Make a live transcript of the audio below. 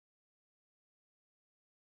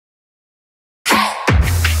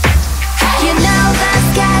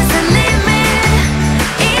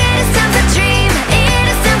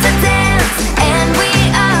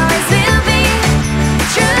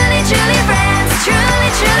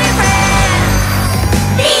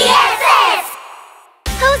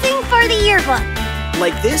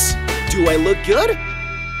Like this? Do I look good?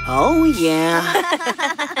 Oh, yeah.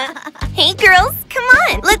 Hey, girls, come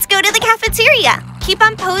on. Let's go to the cafeteria. Keep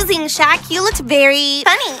on posing, Shaq. You looked very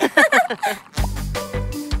funny.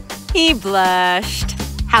 He blushed.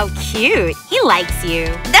 How cute. He likes you.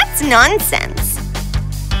 That's nonsense.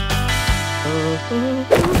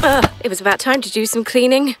 It was about time to do some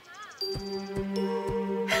cleaning.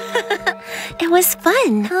 It was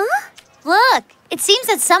fun, huh? Look, it seems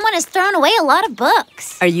that someone has thrown away a lot of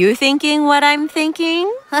books. Are you thinking what I'm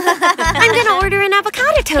thinking? I'm gonna order an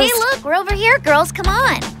avocado toast. Hey, look, we're over here, girls. Come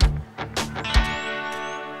on.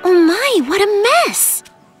 Oh my, what a mess.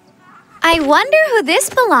 I wonder who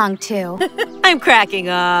this belonged to. I'm cracking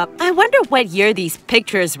up. I wonder what year these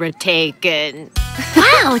pictures were taken.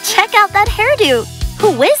 Wow, check out that hairdo.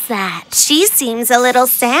 Who is that? She seems a little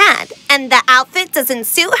sad, and the outfit doesn't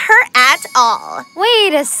suit her at all.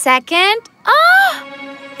 Wait a second. Oh,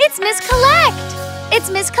 it's Miss Collect. It's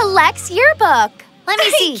Miss Collect's yearbook. Let me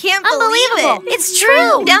see. I can't believe it. It's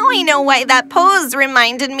true. Now I know why that pose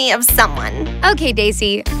reminded me of someone. Okay,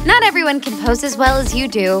 Daisy. Not everyone can pose as well as you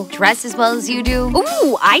do, dress as well as you do.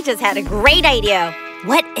 Ooh, I just had a great idea.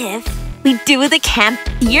 What if we do the camp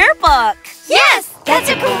yearbook? Yes, that's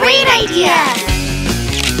a great idea.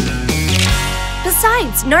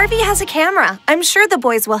 Besides, Narvi has a camera. I'm sure the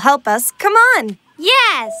boys will help us. Come on.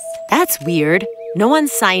 Yes. That's weird. No one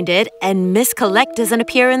signed it, and Miss Collect doesn't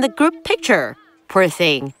appear in the group picture. Poor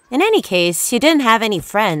thing. In any case, she didn't have any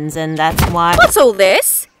friends, and that's why... What's all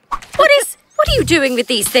this? What are you doing with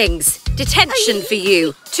these things? Detention for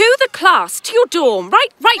you. To the class, to your dorm,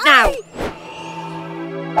 right now.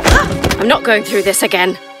 I'm not going through this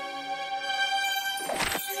again.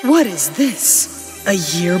 What is this? A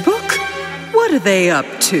yearbook? What are they up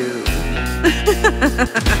to?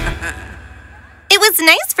 It was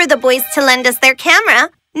nice for the boys to lend us their camera.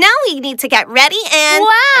 Now we need to get ready and...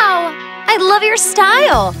 Wow! I love your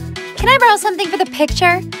style. Can I borrow something for the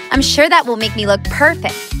picture? I'm sure that will make me look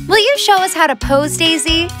perfect. Will you show us how to pose,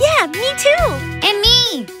 Daisy? Yeah, me too. And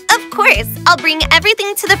me. Of course. I'll bring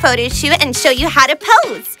everything to the photo shoot and show you how to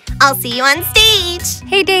pose. I'll see you on stage.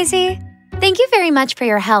 Hey, Daisy. Thank you very much for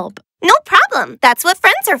your help. No problem. That's what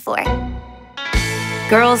friends are for.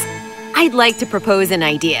 Girls, I'd like to propose an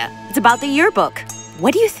idea. It's about the yearbook.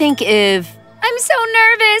 What do you think if... I'm so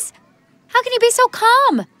nervous. How can you be so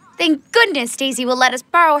calm? Thank goodness Daisy will let us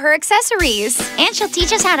borrow her accessories. And she'll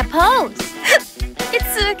teach us how to pose.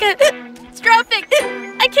 It's dropping.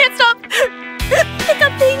 I can't stop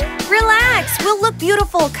hiccuping. Relax. We'll look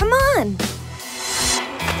beautiful. Come on.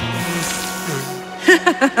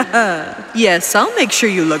 Yes, I'll make sure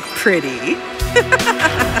you look pretty.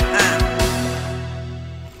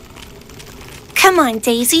 Come on,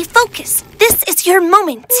 Daisy. Focus. This is your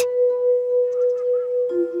moment.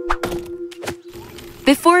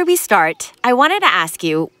 Before we start, I wanted to ask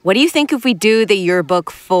you, what do you think if we do the yearbook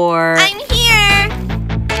for... I'm here!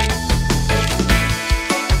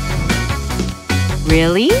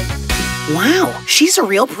 Really? Wow, she's a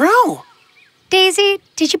real pro. Daisy,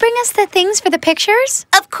 did you bring us the things for the pictures?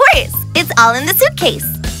 Of course! It's all in the suitcase.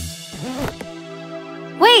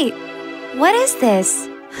 Wait, what is this?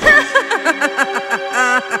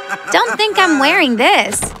 Don't think I'm wearing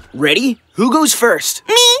this. Ready? Who goes first?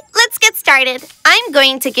 Me! Let's get started. I'm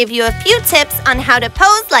going to give you a few tips on how to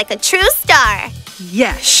pose like a true star.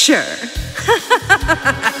 Yeah, sure.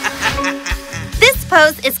 This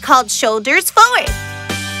pose is called shoulders forward.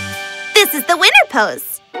 This is the winner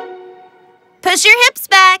pose. Push your hips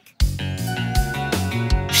back.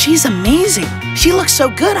 She's amazing. She looks so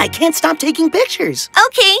good, I can't stop taking pictures.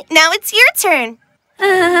 Okay, now it's your turn.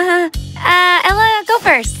 Ella, go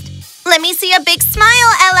first. Let me see a big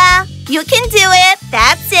smile, Ella. You can do it.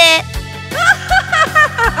 That's it.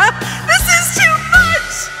 This is too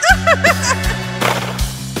much!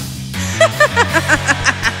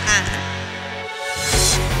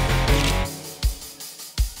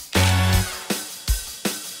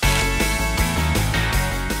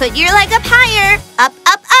 Put your leg up higher. Up,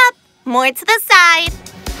 up, up. More to the side.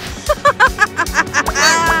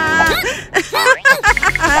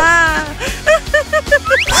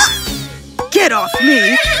 Get off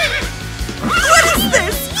me! What is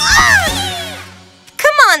this?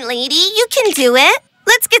 Come on, lady. You can do it.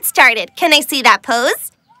 Let's get started. Can I see that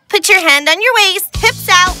pose? Put your hand on your waist, hips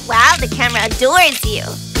out. Wow, the camera adores you.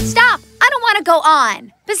 Stop! I don't want to go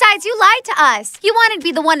on. Besides, you lied to us. You wanted to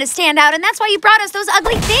be the one to stand out, and that's why you brought us those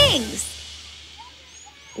ugly things.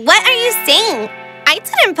 What are you saying? I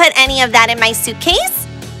didn't put any of that in my suitcase.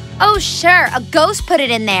 Oh, sure. A ghost put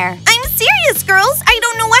it in there. I'm serious, girls. I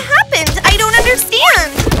don't know what happened. I don't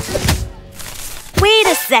understand. Wait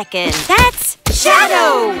a second. That's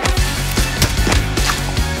Shadow!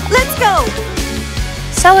 Let's go!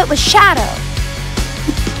 So it was Shadow.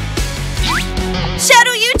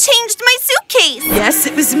 Shadow, you changed my suitcase! Yes,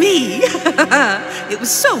 it was me. It was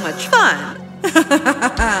so much fun.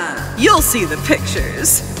 You'll see the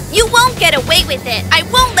pictures. You won't get away with it. I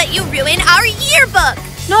won't let you ruin our yearbook.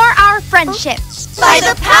 Nor our friendship. By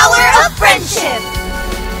the power of friendship.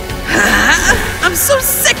 I'm so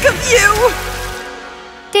sick of you.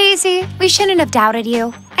 Daisy, we shouldn't have doubted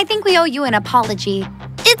you. I think we owe you an apology.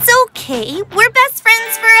 It's okay. We're best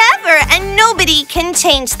friends forever, and nobody can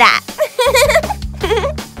change that.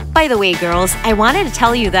 By the way, girls, I wanted to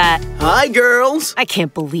tell you that... Hi, girls. I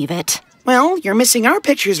can't believe it. Well, you're missing our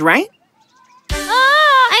pictures, right?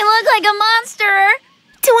 I look like a monster.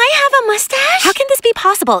 Do I have a mustache? How can this be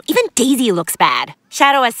possible? Even Daisy looks bad.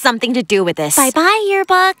 Shadow has something to do with this. Bye-bye,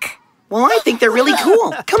 yearbook. Well, I think they're really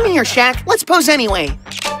cool. Come here, Shaq. Let's pose anyway.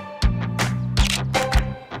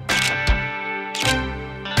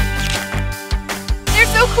 They're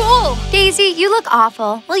so cool. Daisy, you look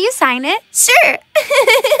awful. Will you sign it? Sure.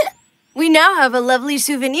 We now have a lovely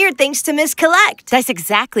souvenir thanks to Miss Collect. That's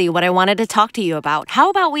exactly what I wanted to talk to you about. How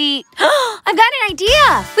about we... I've got an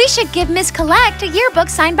idea. We should give Miss Collect a yearbook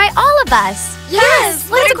signed by all of us. Yes,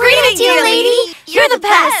 what a great idea, lady. You're the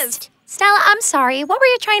best. Stella, I'm sorry. What were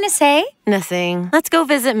you trying to say? Nothing. Let's go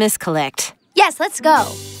visit Miss Collect. Yes, let's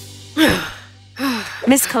go.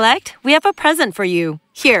 Miss Collect, we have a present for you.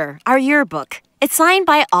 Here, our yearbook. It's signed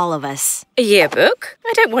by all of us. A yearbook?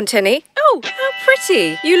 I don't want any. Oh, how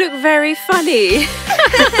pretty. You look very funny.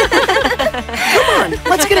 Come on,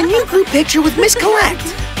 let's get a new group picture with Miss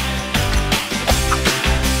Collect.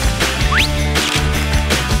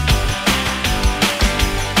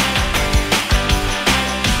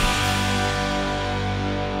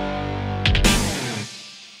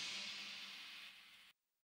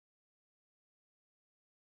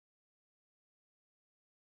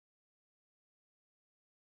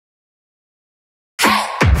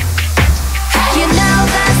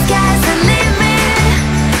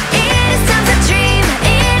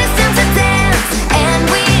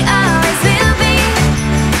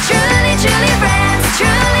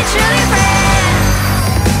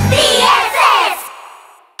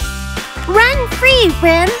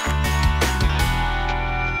 Rim.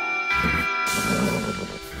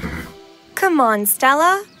 Come on,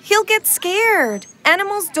 Stella. He'll get scared.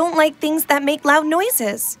 Animals don't like things that make loud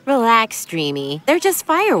noises. Relax, Dreamy. They're just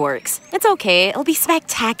fireworks. It's okay. It'll be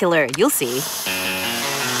spectacular. You'll see.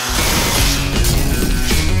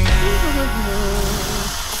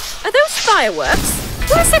 Are those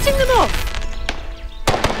fireworks? Who's setting them off?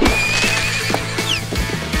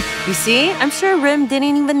 You see? I'm sure Rim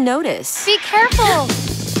didn't even notice. Be careful.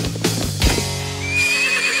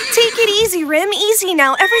 Take it easy, Rim. Easy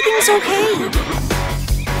now. Everything's okay.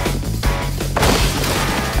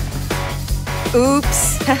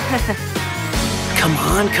 Oops. Come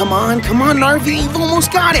on, come on, come on, Narvi. You've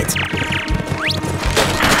almost got it.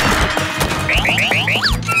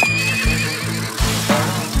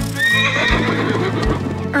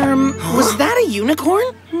 Was that a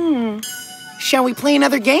unicorn? Shall we play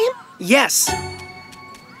another game? Yes.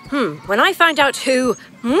 When I find out who...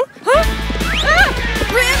 Rim,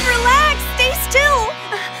 relax. Stay still.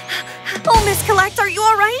 Oh, Miss Collect, are you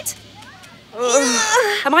all right?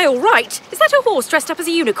 Am I all right? Is that a horse dressed up as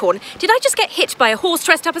a unicorn? Did I just get hit by a horse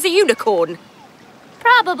dressed up as a unicorn?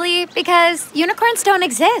 Probably, because unicorns don't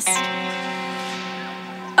exist.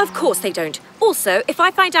 Of course they don't. Also, if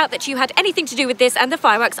I find out that you had anything to do with this and the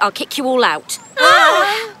fireworks, I'll kick you all out.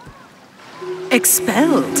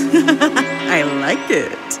 Expelled. I like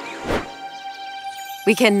it.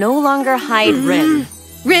 We can no longer hide Rim.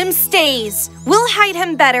 Rim stays. We'll hide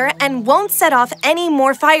him better and won't set off any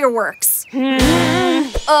more fireworks.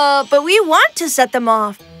 But we want to set them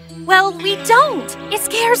off. Well, we don't. It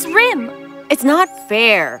scares Rim. It's not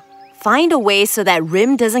fair. Find a way so that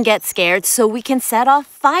Rim doesn't get scared so we can set off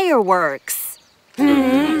fireworks.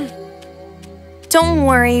 Don't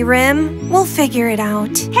worry, Rim. We'll figure it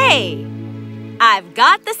out. Hey, I've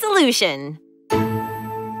got the solution.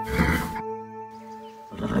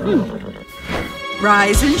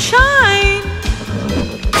 Rise and shine.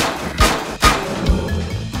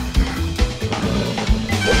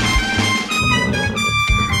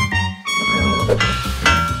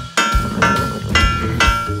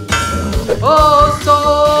 Oh,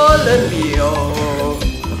 sole mio.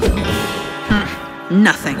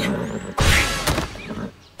 Nothing.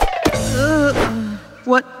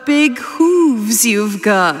 What big hooves you've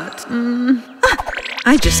got.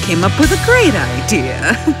 I just came up with a great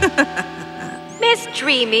idea. Miss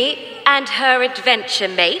Dreamy and her adventure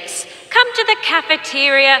mates, come to the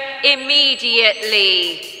cafeteria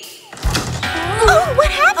immediately. Oh,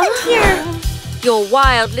 what happened here? Your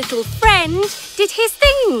wild little friend did his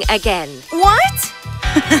thing again. What?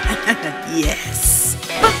 Yes.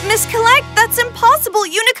 But Miss Collect, that's impossible.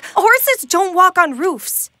 Horses don't walk on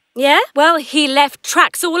roofs. Yeah? Well, he left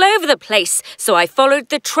tracks all over the place, so I followed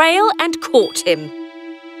the trail and caught him.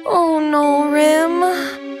 Oh no, Rim.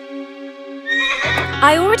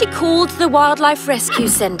 I already called the Wildlife Rescue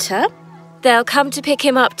Centre. They'll come to pick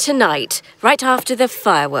him up tonight, right after the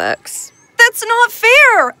fireworks. That's not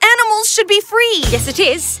fair. Animals should be free. Yes, it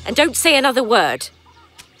is. And don't say another word.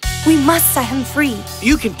 We must set him free.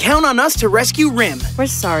 You can count on us to rescue Rim. We're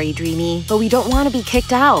sorry, Dreamy, but we don't want to be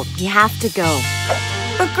kicked out. We have to go.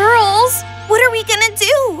 But girls, what are we gonna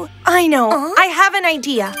do? I know. I have an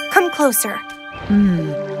idea. Come closer.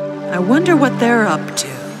 I wonder what they're up to.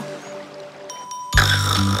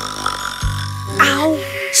 Ow.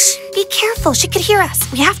 Shh, be careful. She could hear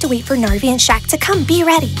us. We have to wait for Narvi and Shaq to come. Be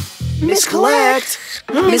ready. Miss Collect!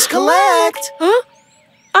 Miss Collect! Huh?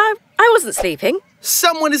 I wasn't sleeping.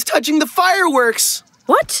 Someone is touching the fireworks!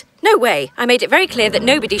 What? No way. I made it very clear that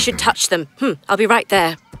nobody should touch them. I'll be right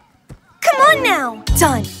there. Come on now.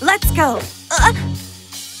 Done. Let's go.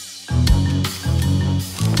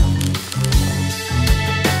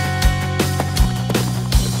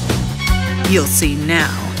 You'll see now.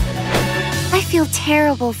 I feel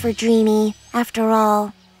terrible for Dreamy, after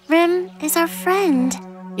all. Rim is our friend.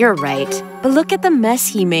 You're right, but look at the mess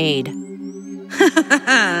he made.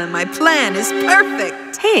 My plan is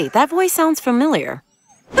perfect. Hey, that voice sounds familiar.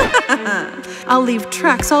 I'll leave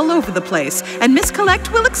tracks all over the place, and Miss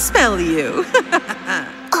Collect will expel you.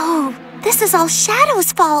 Oh, this is all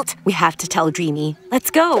Shadow's fault. We have to tell Dreamy. Let's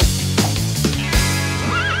go.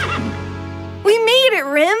 We made it,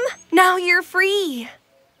 Rim. Now you're free.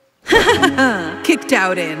 Kicked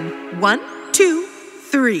out in 1, 2,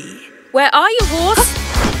 3. Where are you, horse?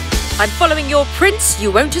 I'm following your prints.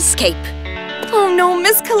 You won't escape. Oh no,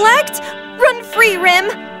 Miss Collect! Run free, Rim!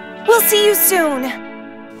 We'll see you soon.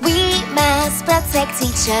 We must protect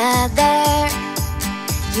each other.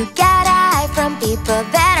 You gotta hide from people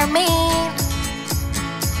that are mean.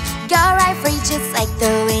 Go right free just like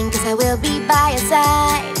the wind, 'cause I will be by your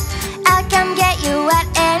side. I'll come get you at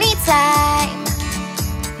any time.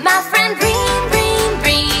 My friend Dream, Dream,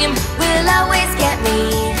 Dream will always get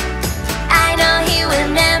me. I know he will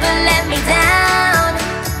never let me down.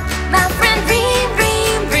 My friend Dream,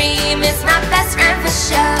 Dream, Dream is my best friend for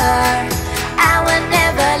sure. I will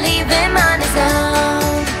never leave him on his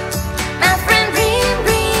own. My friend Dream,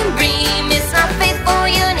 Dream, Dream is my faithful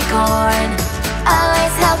unicorn,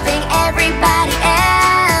 always helping everybody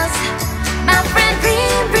else. My friend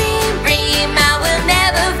Dream, Dream, Dream, I will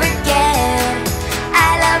never forget. I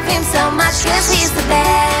love him so much 'cause he's the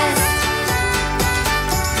best.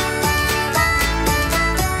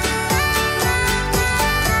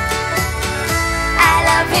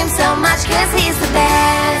 Him so much 'cause he's the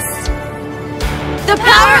best. The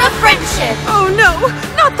power of friendship. Oh no,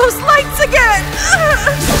 not those lights again!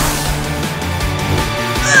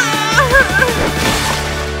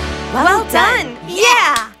 Well done.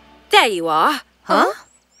 Yeah. There you are. Huh?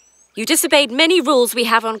 You disobeyed many rules we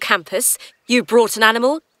have on campus. You brought an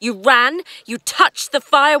animal, you ran, you touched the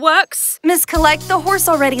fireworks. Miss Collect, the horse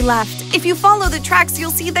already left. If you follow the tracks,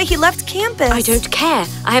 you'll see that he left campus. I don't care.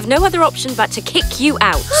 I have no other option but to kick you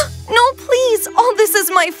out. No, please. All this is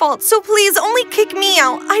my fault, so please only kick me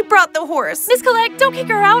out. I brought the horse. Miss Collect, don't kick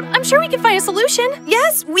her out. I'm sure we can find a solution.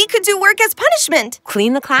 Yes, we could do work as punishment.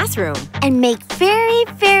 Clean the classroom. And make very,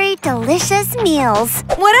 very delicious meals.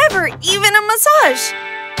 Whatever, even a massage.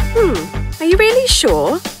 Are you really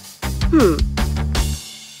sure?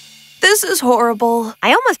 This is horrible.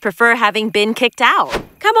 I almost prefer having been kicked out.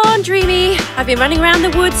 Come on, Dreamy. I've been running around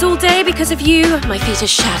the woods all day because of you. My feet are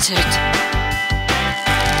shattered.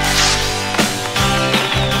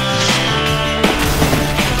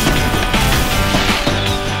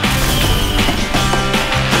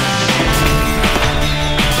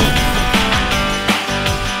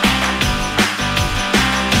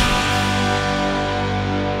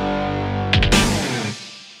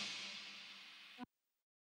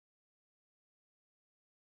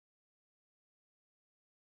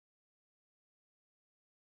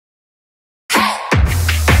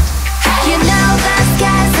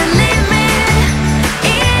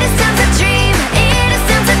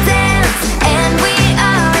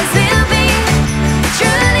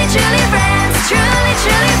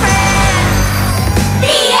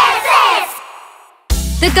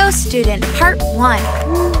 The Ghost Student, Part 1.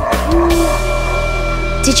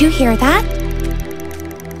 Did you hear that?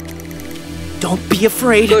 Don't be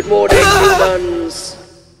afraid. Good morning, humans.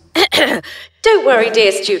 Don't worry,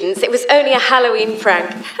 dear students. It was only a Halloween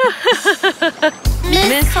prank.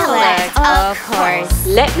 Miss Collect, of course.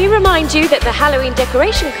 Let me remind you that the Halloween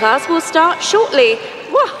decoration class will start shortly.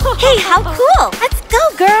 Hey, how cool! Let's go,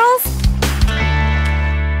 girls!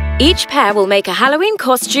 Each pair will make a Halloween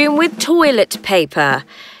costume with toilet paper.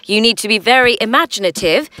 You need to be very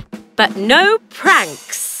imaginative, but no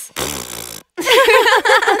pranks.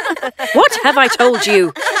 What have I told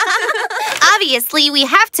you? Obviously, we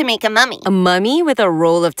have to make a mummy. A mummy with a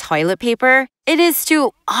roll of toilet paper? It is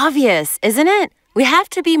too obvious, isn't it? We have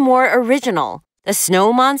to be more original. The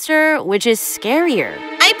snow monster, which is scarier.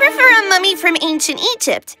 I prefer a mummy from ancient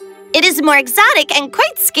Egypt. It is more exotic and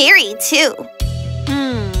quite scary, too.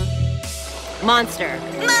 Monster.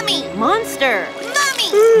 Mummy! Monster.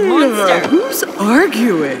 Mummy! Monster. Who's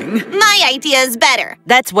arguing? My idea is better.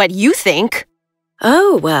 That's what you think.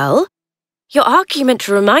 Oh, well. Your argument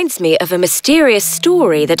reminds me of a mysterious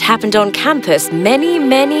story that happened on campus many,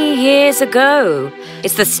 many years ago.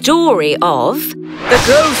 It's the story of the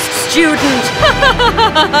ghost student.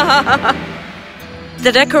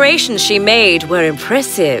 The decorations she made were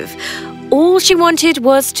impressive. All she wanted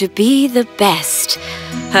was to be the best.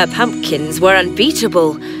 Her pumpkins were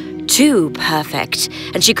unbeatable, too perfect,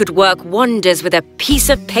 and she could work wonders with a piece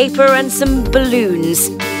of paper and some balloons.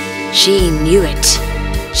 She knew it.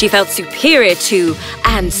 She felt superior to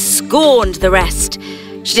and scorned the rest.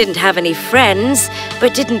 She didn't have any friends,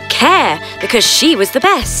 but didn't care because she was the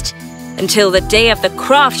best. Until the day of the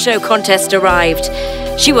craft show contest arrived.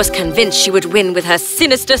 She was convinced she would win with her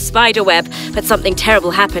sinister spiderweb, but something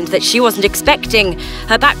terrible happened that she wasn't expecting.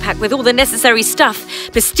 Her backpack with all the necessary stuff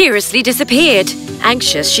mysteriously disappeared.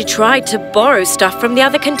 Anxious, she tried to borrow stuff from the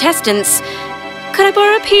other contestants. Could I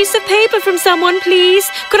borrow a piece of paper from someone, please?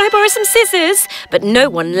 Could I borrow some scissors? But no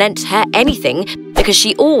one lent her anything because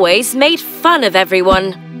she always made fun of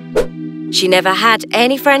everyone. She never had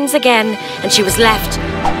any friends again, and she was left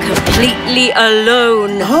completely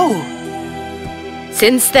alone. Oh!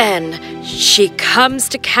 Since then, she comes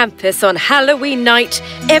to campus on Halloween night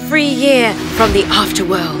every year from the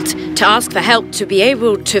afterworld to ask for help to be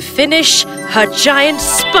able to finish her giant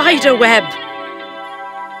spider web.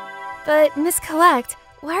 But, Miss Collect,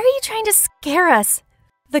 why are you trying to scare us?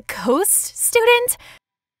 The ghost student?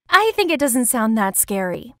 I think it doesn't sound that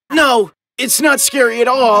scary. No, it's not scary at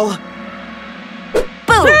all. Boom!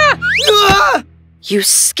 Ah! You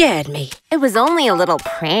scared me. It was only a little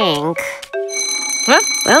prank.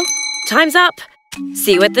 Well, time's up.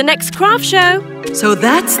 See you at the next craft show. So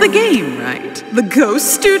that's the game, right? The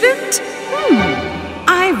ghost student?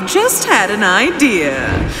 I've just had an idea.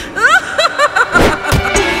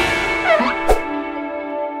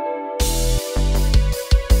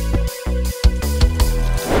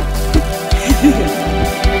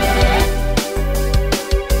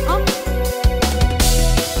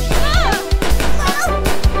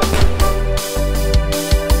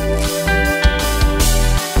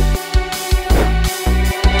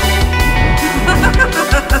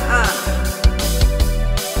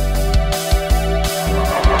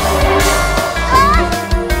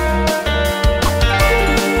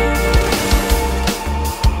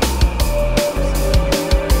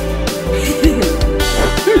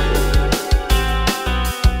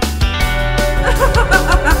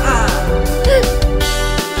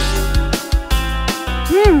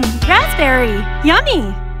 Raspberry!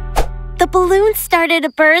 Yummy! The balloon started to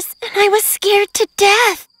burst, and I was scared to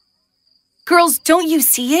death. Girls, don't you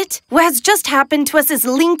see it? What has just happened to us is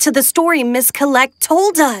linked to the story Miss Collect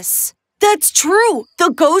told us. That's true!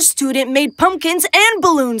 The ghost student made pumpkins and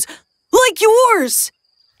balloons, like yours!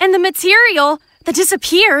 And the material that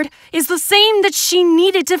disappeared is the same that she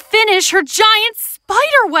needed to finish her giant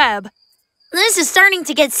spider web. This is starting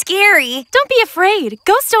to get scary. Don't be afraid.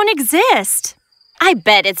 Ghosts don't exist. I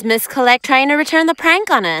bet it's Miss Collect trying to return the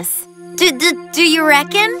prank on us. Do you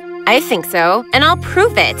reckon? I think so, and I'll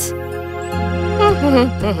prove it.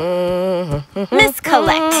 Miss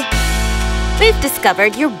Collect, we've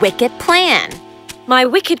discovered your wicked plan. My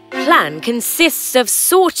wicked plan consists of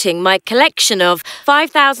sorting my collection of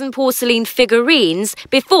 5,000 porcelain figurines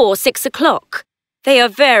before 6 o'clock. They are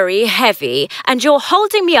very heavy, and you're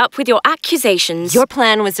holding me up with your accusations. Your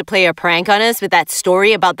plan was to play a prank on us with that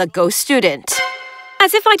story about the ghost student.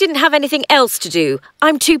 As if I didn't have anything else to do.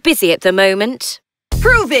 I'm too busy at the moment.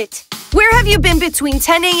 Prove it! Where have you been between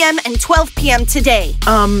 10 a.m. and 12 p.m. today?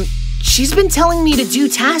 She's been telling me to do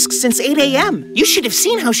tasks since 8 a.m. You should have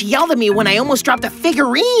seen how she yelled at me when I almost dropped a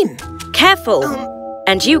figurine. Careful.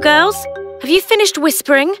 And you girls, have you finished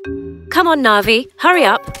whispering? Come on, Navi, hurry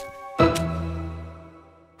up.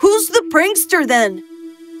 Who Who's the prankster then?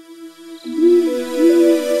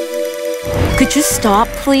 Could you stop,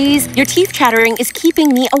 please? Your teeth chattering is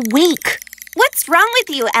keeping me awake. What's wrong with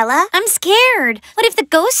you, Ella? I'm scared. What if the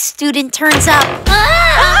ghost student turns up?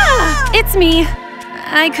 It's me.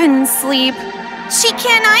 I couldn't sleep. She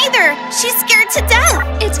can't either. She's scared to death.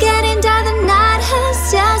 It's getting dark, the night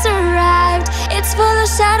has just arrived. It's full of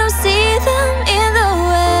shadows, see them in the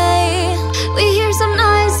way. We hear some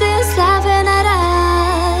noises laughing at us.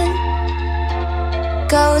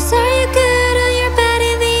 Ghosts, are you good on your bed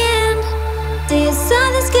in the end? Do you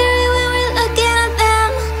something scary when we're looking at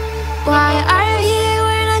them? Why are you here?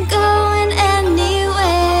 We're not going anywhere.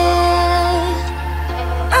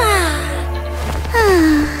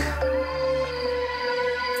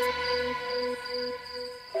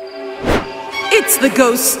 It's the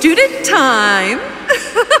ghost student time!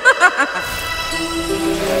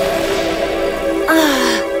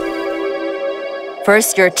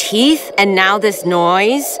 First your teeth, and now this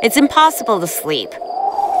noise. It's impossible to sleep.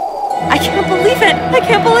 I can't believe it! I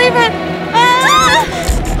can't believe it! Ah!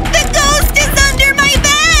 The ghost is under my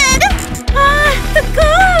bed! Ah, the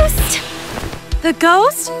ghost! The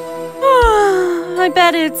ghost? I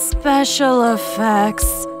bet it's special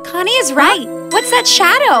effects. Connie is right. What's that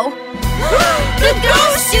shadow? The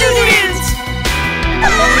ghost student!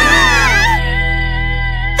 Ah!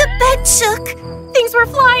 The bed shook. Things were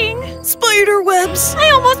flying. Spider webs.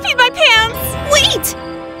 I almost peed my pants. Wait!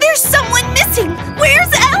 There's someone missing.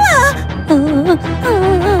 Where's Ella?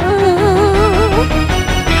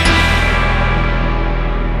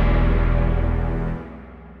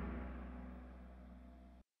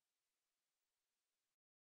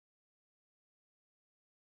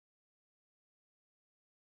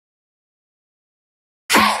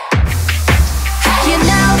 You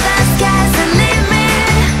know the sky's the limit.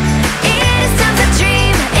 It is time to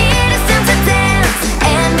dream, it is time to dance,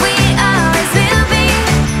 and we always will be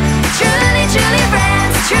truly, truly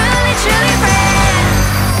friends, truly, truly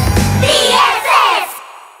friends. BFF!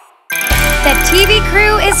 The TV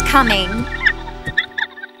crew is coming.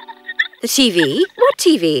 The TV? What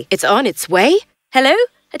TV? It's on its way. Hello?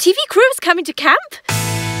 A TV crew is coming to camp?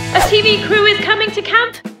 A TV crew is coming to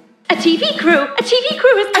camp? A TV crew? A TV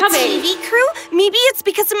crew is coming! A TV crew? Maybe it's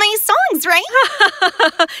because of my songs, right?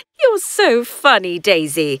 You're so funny,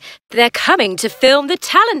 Daisy. They're coming to film the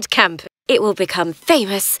talent camp. It will become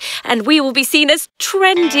famous, and we will be seen as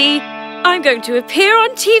trendy. I'm going to appear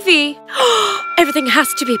on TV. Everything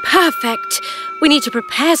has to be perfect. We need to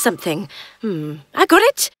prepare something. I got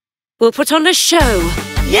it. We'll put on a show.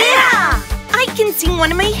 Yeah! I can sing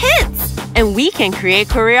one of my hits. And we can create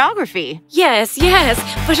choreography. Yes,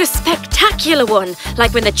 but a spectacular one,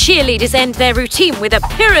 like when the cheerleaders end their routine with a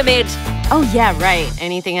pyramid. Oh, yeah, right.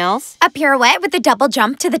 Anything else? A pirouette with a double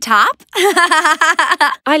jump to the top?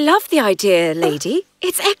 I love the idea, lady.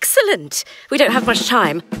 It's excellent. We don't have much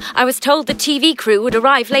time. I was told the TV crew would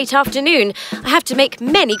arrive late afternoon. I have to make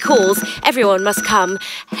many calls. Everyone must come.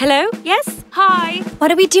 Hello? Yes? Hi? What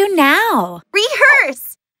do we do now?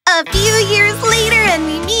 Rehearse. A few years later and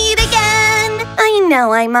we meet again. I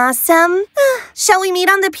know I'm awesome. Shall we meet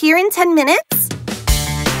on the pier in 10 minutes?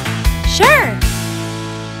 Sure.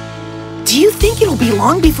 Do you think it'll be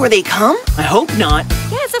long before they come? I hope not.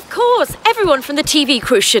 Yes, of course. Everyone from the TV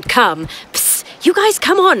crew should come. Psst, you guys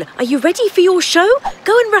come on. Are you ready for your show?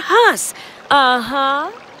 Go and rehearse.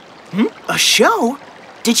 Uh-huh. A show?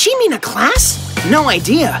 Did she mean a class? No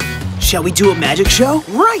idea. Shall we do a magic show?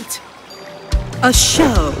 Right. A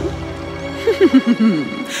show?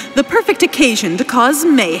 The perfect occasion to cause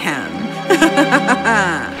mayhem.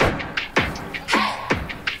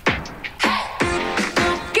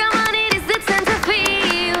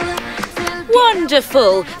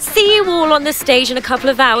 Wonderful. See you all on the stage in a couple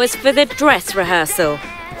of hours for the dress rehearsal.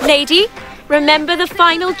 Lady, remember the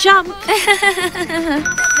final jump.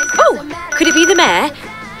 Oh, could it be the mayor?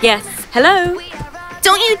 Yes. Hello?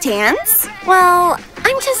 Don't you dance? Well,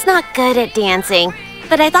 I'm just not good at dancing.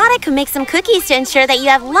 But I thought I could make some cookies to ensure that you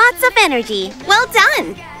have lots of energy. Well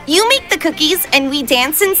done. You make the cookies and we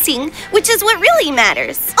dance and sing, which is what really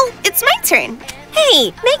matters. Oh, it's my turn.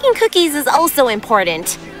 Hey, making cookies is also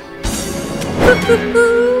important.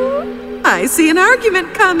 I see an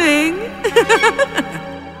argument coming.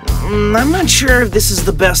 I'm not sure if this is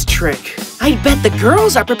the best trick. I bet the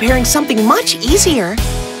girls are preparing something much easier.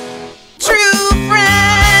 True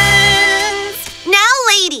friends! Now,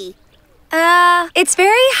 lady. It's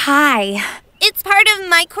very high. It's part of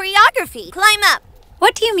my choreography. Climb up.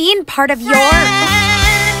 What do you mean, part of your...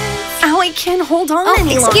 Ow, I can't hold on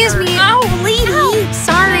any longer. Excuse me. Ow, lady. Ow,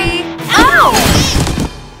 sorry. Ow!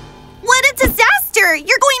 What a disaster! here.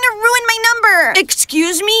 You're going to ruin my number.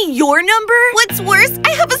 Excuse me, your number? What's worse,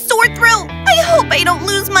 I have a sore throat. I hope I don't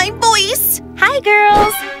lose my voice. Hi,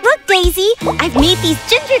 girls. Look, Daisy. I've made these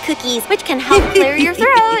ginger cookies, which can help clear your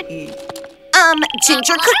throat.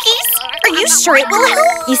 Ginger cookies? Are you sure it will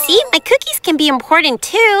help? You see, my cookies can be important,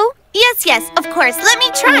 too. Yes, of course. Let me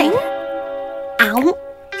try. Ow.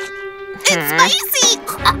 It's spicy.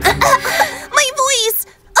 My voice.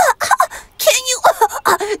 Can you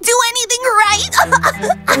do anything right?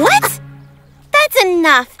 What? That's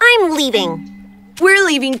enough. I'm leaving. We're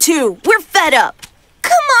leaving, too. We're fed up.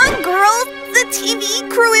 Come on, girls. The TV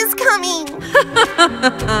crew is coming.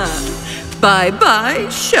 Bye-bye,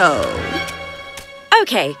 show.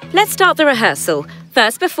 Okay, let's start the rehearsal.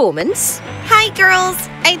 First performance. Hi, girls.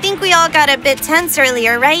 I think we all got a bit tense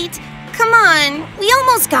earlier, right? Come on. We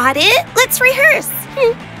almost got it. Let's rehearse.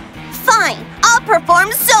 Fine. I'll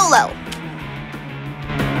perform solo.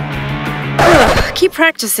 Ugh, keep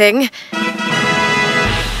practicing.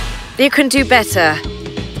 You can do better.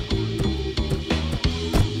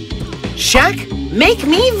 Shaq, make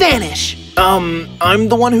me vanish. I'm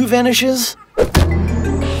the one who vanishes?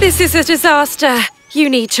 This is a disaster. You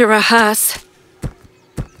need to rehearse.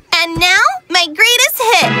 And now, my greatest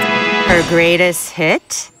hit. Her greatest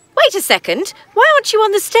hit? Wait a second. Why aren't you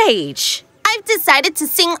on the stage? I've decided to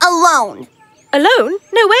sing alone. Alone?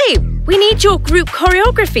 No way. We need your group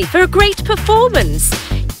choreography for a great performance.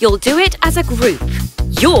 You'll do it as a group.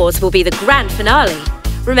 Yours will be the grand finale.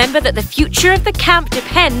 Remember that the future of the camp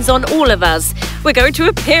depends on all of us. We're going to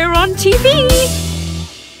appear on TV.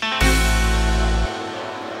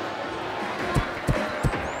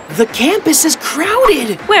 The campus is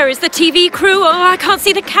crowded. Where is the TV crew? Oh, I can't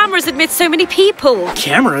see the cameras amid so many people.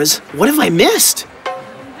 Cameras? What have I missed?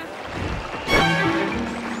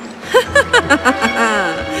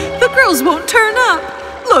 The girls won't turn up.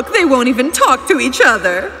 Look, they won't even talk to each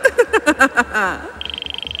other.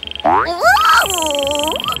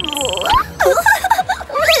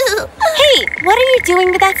 Hey, what are you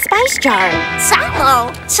doing with that spice jar?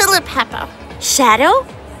 Shadow, chili pepper. Shadow?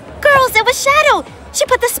 Girls, it was Shadow. She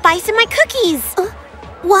put the spice in my cookies.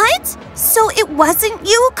 What? So it wasn't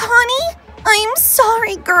you, Coney? I'm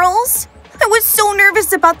sorry, girls. I was so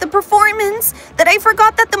nervous about the performance that I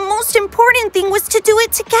forgot that the most important thing was to do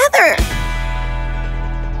it together.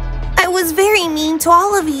 I was very mean to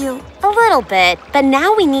all of you. A little bit, but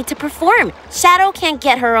now we need to perform. Shadow can't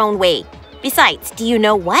get her own way. Besides, do you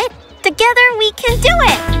know what? Together we can do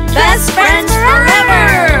it! Best friends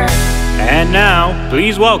forever! And now,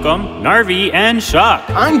 please welcome Narvi and Shock.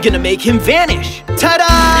 I'm gonna make him vanish.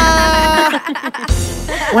 Ta-da!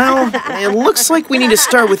 Well, it looks like we need to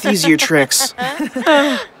start with easier tricks.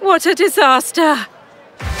 What a disaster.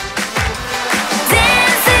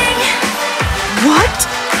 Dancing, What?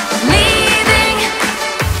 leaving.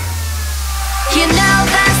 You know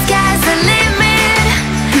the sky's the limit.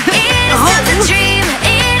 It is time to dream,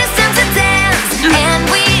 it is time to dance. And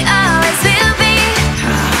we always will be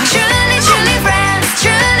truly, truly friends.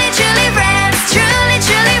 Truly, truly friends. Truly,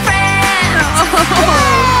 truly friends.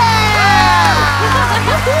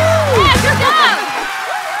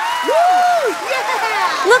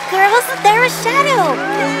 Look, girls, there is Shadow.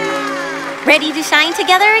 Ready to shine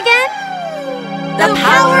together again? The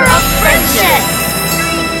power of friendship!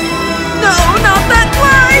 No, not that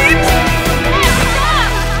light!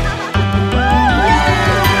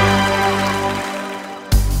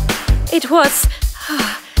 It was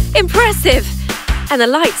impressive. And the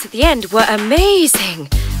lights at the end were amazing.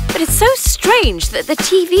 But it's so strange that the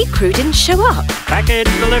TV crew didn't show up. Package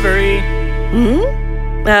delivery.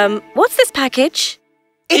 What's this package?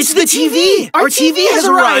 It's the TV! Our TV has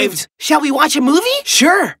arrived! Shall we watch a movie?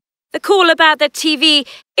 Sure! The call about the TV,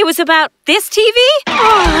 it was about this TV?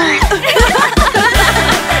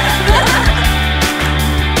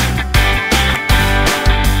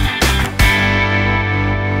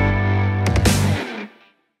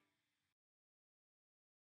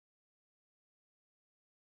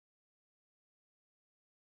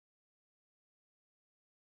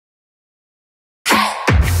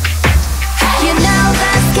 You know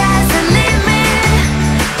the sky's the limit.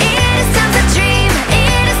 It is time to dream.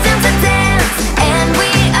 It is time to dance. And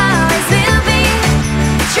we always will be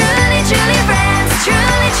truly, truly friends.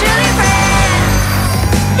 Truly, truly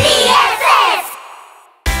friends. BFF!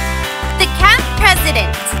 The camp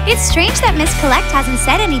president. It's strange that Miss Collect hasn't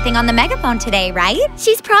said anything on the megaphone today, right?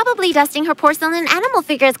 She's probably dusting her porcelain animal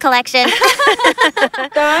figures collection.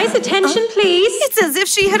 Guys, attention please. It's as if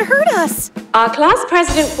she had heard us. Our class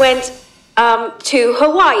president went to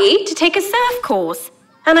Hawaii to take a surf course.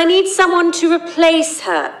 and I need someone to replace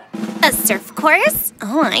her. A surf course?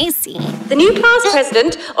 Oh, I see. The new class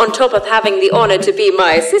president, on top of having the honor to be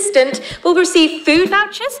my assistant, will receive food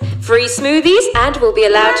vouchers, free smoothies, and will be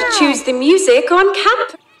allowed to choose the music on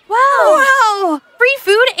camp. Wow! Free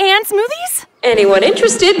food and smoothies? Anyone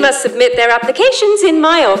interested must submit their applications in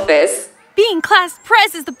my office. Being class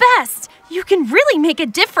pres is the best. You can really make a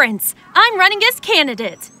difference. I'm running as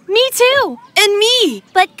candidate. Me too. And me.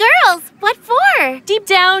 But girls, what for? Deep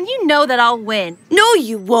down, you know that I'll win. No,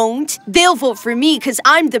 you won't. They'll vote for me because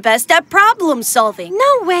I'm the best at problem solving.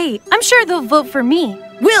 No way. I'm sure they'll vote for me.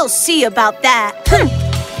 We'll see about that.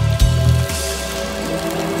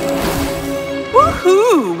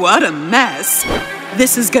 Woohoo! What a mess.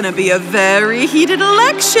 This is gonna be a very heated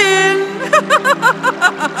election.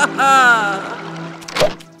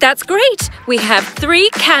 That's great. We have 3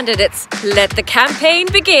 candidates. Let the campaign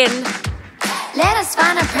begin. Let us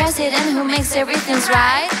find a president who makes everything's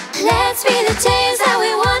right. Let's be the change that we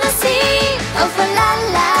wanna see. Vote for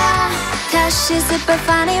Lala, cause she's super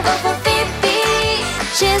funny. Vote for Phoebe,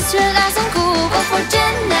 she's relaxed and cool. Vote for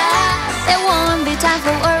Jenna, there won't be time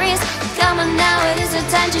for worries. Come on now, it is the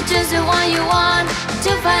time to choose the one you want,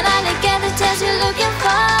 to finally get the chance you're looking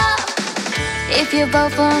for. If you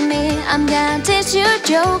vote for me, I'm gonna teach you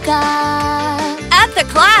yoga At the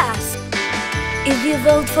class. If you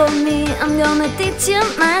vote for me, I'm gonna teach you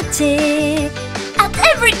magic At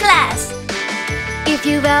every class. If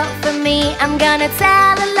you vote for me, I'm gonna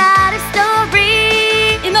tell a lot of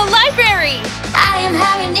stories In the library. I am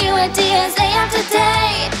having new ideas day after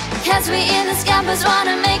day, cause we in this campus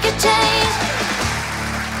wanna make a change.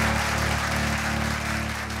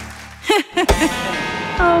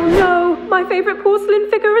 Oh no, my favourite porcelain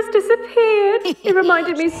figure has disappeared. It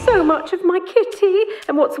reminded me so much of my kitty.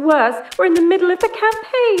 And what's worse, we're in the middle of the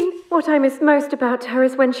campaign. What I miss most about her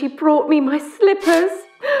is when she brought me my slippers.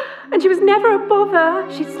 And she was never a bother.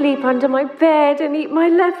 She'd sleep under my bed and eat my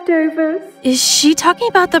leftovers. Is she talking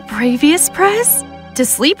about the previous press? To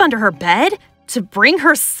sleep under her bed? To bring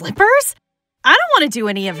her slippers? I don't want to do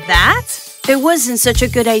any of that. It wasn't such a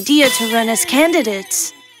good idea to run as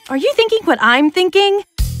candidates. Are you thinking what I'm thinking?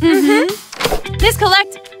 Mm-hmm. Miss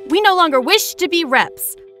Collect, we no longer wish to be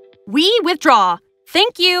reps. We withdraw.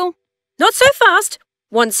 Thank you. Not so fast.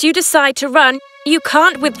 Once you decide to run, you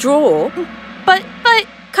can't withdraw. But...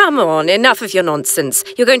 Come on, enough of your nonsense.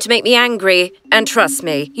 You're going to make me angry. And trust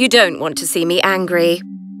me, you don't want to see me angry.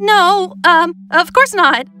 No, of course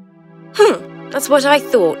not. That's what I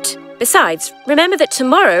thought. Besides, remember that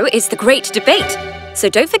tomorrow is the great debate. So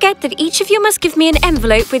don't forget that each of you must give me an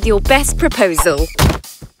envelope with your best proposal.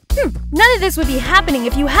 None of this would be happening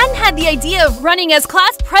if you hadn't had the idea of running as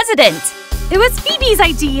class president. It was Phoebe's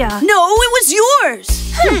idea. No, it was yours.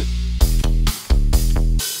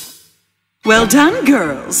 Well done,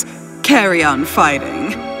 girls. Carry on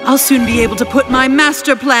fighting. I'll soon be able to put my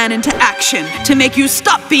master plan into action to make you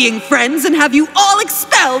stop being friends and have you all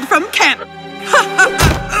expelled from camp.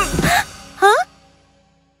 Huh?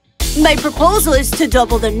 My proposal is to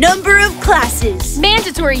double the number of classes.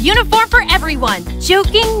 Mandatory uniform for everyone.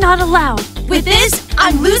 Joking not allowed. With this,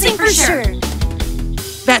 I'm losing for sure.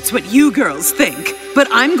 That's what you girls think, but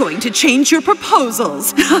I'm going to change your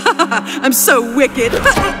proposals. I'm so wicked.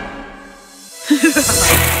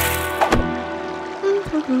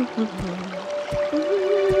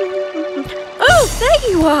 Oh, there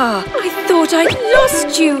you are. I thought I'd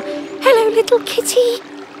lost you. Hello, little kitty.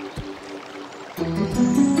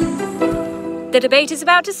 The debate is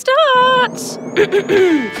about to start.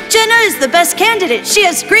 Jenna is the best candidate. She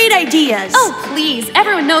has great ideas. Oh, please.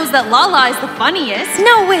 Everyone knows that Lala is the funniest.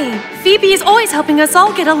 No way. Phoebe is always helping us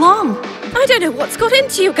all get along. I don't know what's got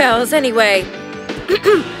into you girls anyway.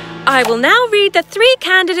 I will now read the 3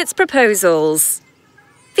 candidates' proposals.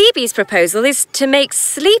 Phoebe's proposal is to make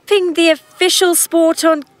sleeping the official sport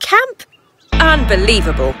on camp.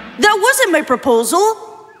 Unbelievable. That wasn't my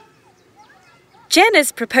proposal.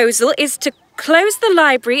 Jenna's proposal is to close the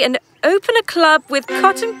library and open a club with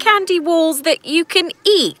cotton candy walls that you can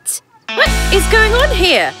eat. What is going on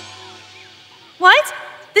here? What?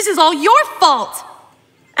 This is all your fault.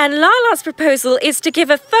 And Lala's proposal is to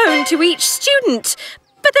give a phone to each student.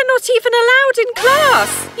 But they're not even allowed in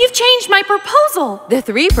class. You've changed my proposal. The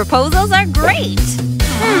 3 proposals are great.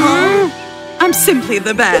 I'm simply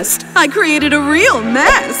the best. I created a real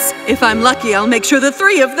mess. If I'm lucky, I'll make sure the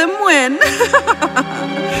 3 of them win.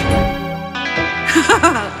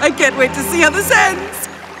 I can't wait to see how this ends.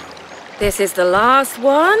 This is the last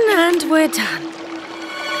one, and we're done.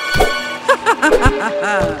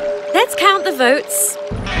 Let's count the votes.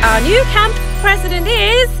 Our new camp president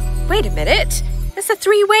is... Wait a minute. It's a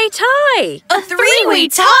three-way tie. A three-way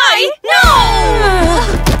tie? No!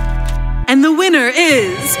 And the winner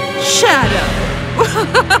is Shadow.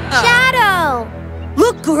 Shadow!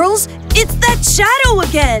 Look, girls, it's that Shadow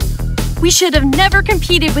again. We should have never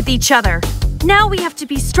competed with each other. Now we have to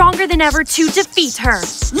be stronger than ever to defeat her.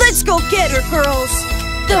 Let's go get her, girls.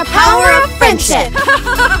 The power of friendship.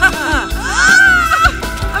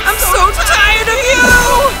 I'm so tired of you!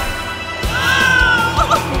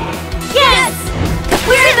 Yes!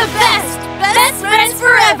 We're the best! Best friends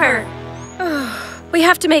forever! We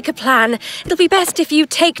have to make a plan. It'll be best if you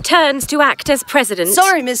take turns to act as president.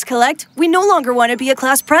 Sorry, Miss Collect. We no longer want to be a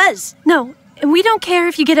class prez. No, and we don't care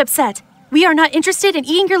if you get upset. We are not interested in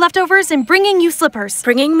eating your leftovers and bringing you slippers.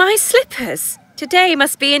 Bringing my slippers? Today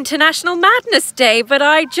must be International Madness Day, but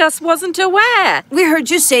I just wasn't aware. We heard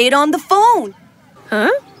you say it on the phone.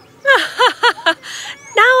 Huh?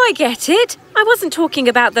 Now I get it. I wasn't talking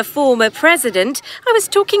about the former president. I was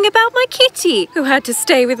talking about my kitty, who had to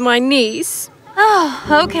stay with my niece.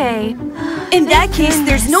 Oh, okay. In that case,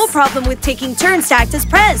 there's no problem with taking turns to act as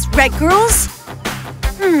prez, right, girls?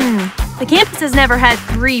 The campus has never had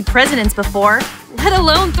 3 presidents before, let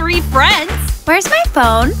alone 3 friends. Where's my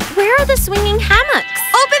phone? Where are the swinging hammocks?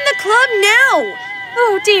 Open the club now!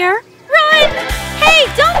 Oh, dear. Run! Hey,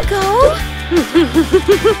 don't go!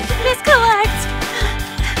 Miss Collect!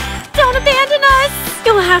 Don't abandon us!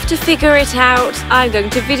 You'll have to figure it out. I'm going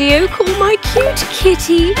to video call my cute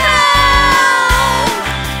kitty.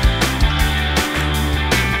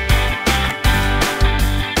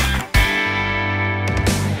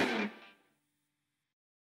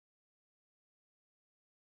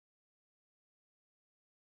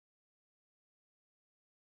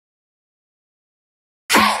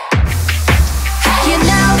 You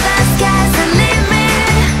know the sky's the limit.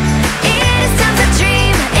 It is time to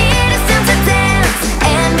dream. It is time to dance.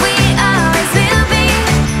 And we always will be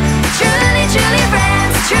truly, truly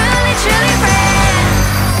friends. Truly, truly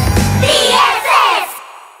friends. BFF!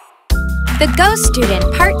 The Ghost Student,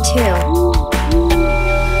 Part 2.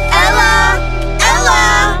 Ella!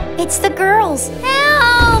 Ella! It's the girls.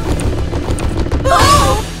 Help!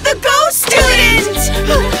 Oh! The ghost student!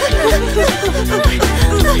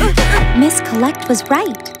 Miss Collect was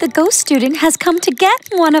right. The Ghost Student has come to get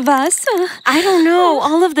one of us. I don't know.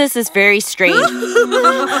 All of this is very strange.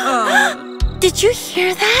 Did you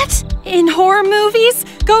hear that? In horror movies,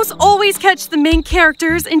 ghosts always catch the main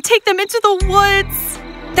characters and take them into the woods.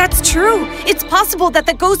 That's true. It's possible that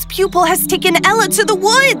the ghost pupil has taken Ella to the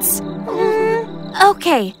woods.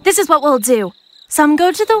 Okay, this is what we'll do. Some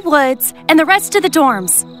go to the woods and the rest to the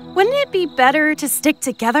dorms. Wouldn't it be better to stick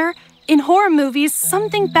together? In horror movies,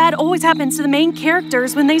 something bad always happens to the main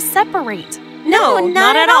characters when they separate. No,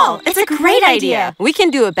 not at all. It's a great idea. We can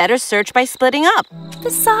do a better search by splitting up.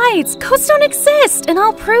 Besides, ghosts don't exist, and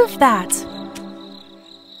I'll prove that.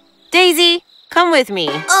 Daisy, come with me.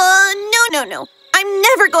 No. I'm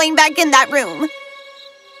never going back in that room.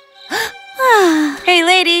 Hey,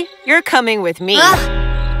 lady, you're coming with me.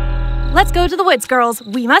 Let's go to the woods, girls.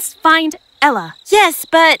 We must find Ella. Yes,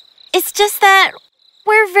 but it's just that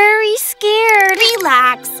we're very scared.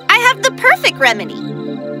 Relax. I have the perfect remedy.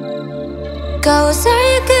 Ghosts, are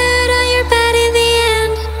you good or you're bad in the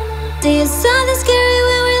end? Do you sound this scary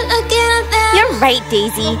when we're looking at them? You're right,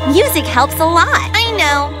 Daisy. Music helps a lot. I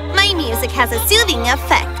know. My music has a soothing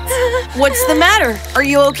effect. What's the matter? Are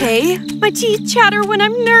you okay? My teeth chatter when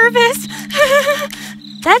I'm nervous.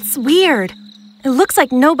 That's weird. It looks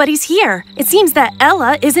like nobody's here. It seems that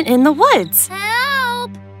Ella isn't in the woods.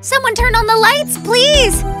 Help! Someone turn on the lights,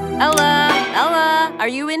 please! Ella, are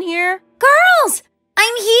you in here? Girls!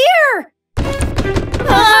 I'm here!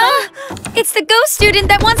 It's the Ghost Student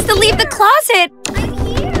that wants to leave the closet. I'm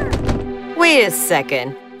here. Wait a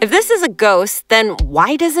second. If this is a ghost, then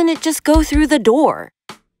why doesn't it just go through the door?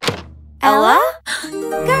 Ella?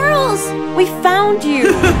 Girls! We found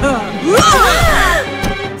you!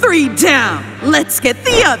 3 down! Let's get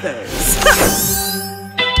the others!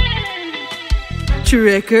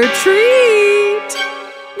 Trick or treat!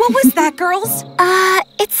 What was that, girls?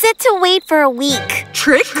 It's said to wait for a week.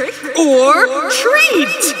 Trick or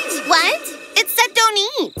treat! What? It said don't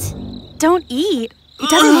eat. Don't eat. It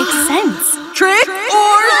doesn't make sense. Trick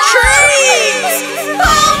or treat!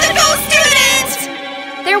 Oh, the ghost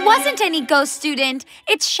student! There wasn't any Ghost Student.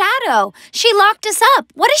 It's Shadow. She locked us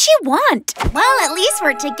up. What does she want? Well, at least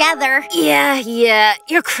we're together. Yeah,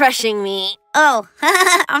 you're crushing me. Oh,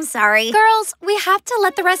 I'm sorry. Girls, we have to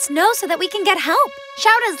let the rest know so that we can get help.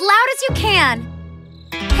 Shout as loud as you can.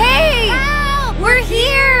 Hey! Help! We're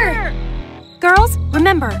here! Girls,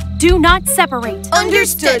 remember, do not separate.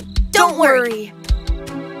 Understood. Don't worry.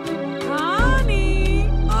 Coney!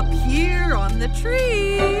 the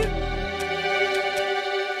tree.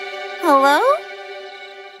 Hello?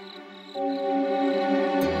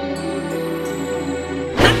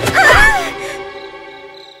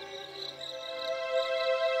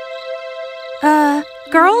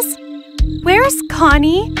 Girls? Where's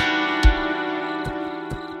Coney?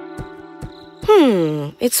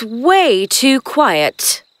 It's way too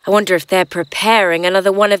quiet. I wonder if they're preparing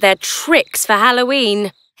another one of their tricks for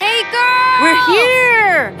Halloween. Hey, girls! We're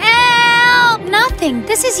here! Help! Nothing.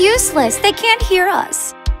 This is useless. They can't hear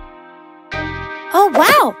us. Oh,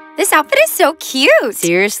 wow. This outfit is so cute.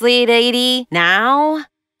 Seriously, lady? Now?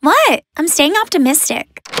 What? I'm staying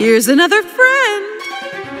optimistic. Here's another friend.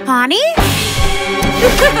 Connie?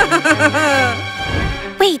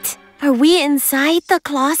 Wait, are we inside the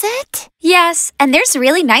closet? Yes, and there's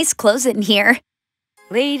really nice clothes in here.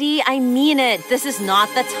 Lady, I mean it. This is not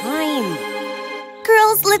the time.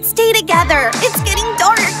 Girls, let's stay together. It's getting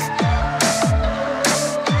dark.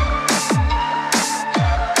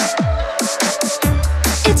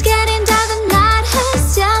 It's getting dark, the night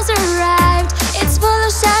has just arrived. It's full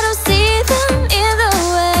of shadows, see them either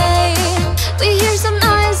way. We hear some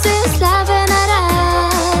noises laughing at us.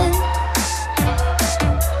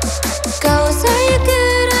 Ghosts, are you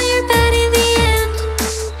good or you're bad in the end?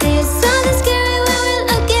 It's something scary when we're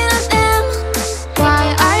looking at them.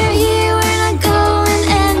 Why are you here? We're not going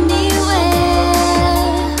anywhere.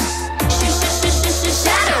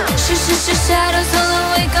 Shadows all the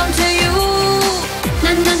way come to you.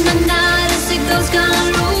 This it goes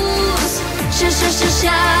gonna lose.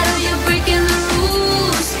 Shadow, you're breaking the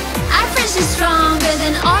rules. Our friendship's stronger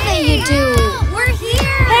than all that you do. We're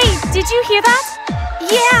here! Hey, did you hear that?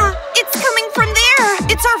 Yeah, it's coming from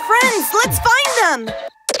there. It's our friends. Let's find them.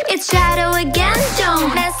 It's Shadow again,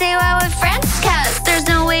 don't mess around with friends, cause there's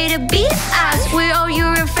no way to beat us. We're all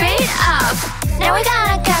you're afraid of. Now we're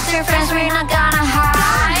gonna catch our friends, we're not gonna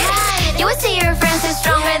hide. You will see your friends are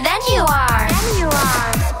stronger than you are.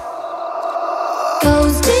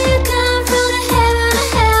 Ghosts, do you come from the heaven or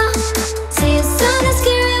hell? See something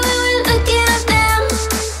scary when we're looking at them.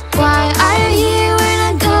 Why are you here? We're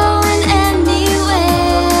not going anywhere.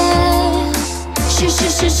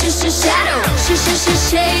 Shadow,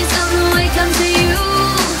 shades on the way come to you.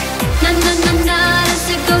 This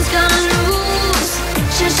it goes gonna lose.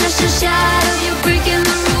 Shadow, you're breaking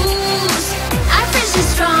the rules. Our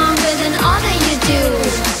friendship's stronger than all that you do.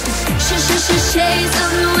 Shades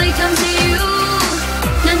on the way come to you.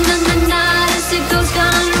 This it goes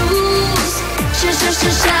gonna lose.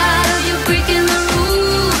 Shadow, you're breaking the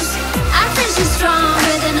rules. Our friendship's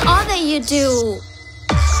stronger than all that you do.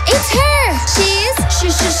 It's her. She's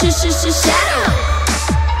Shadow.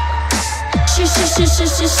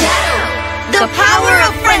 Shadow. The power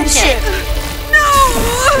of friendship.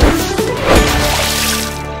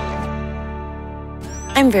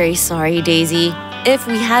 I'm very sorry, Daisy. If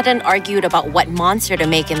we hadn't argued about what monster to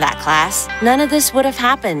make in that class, none of this would have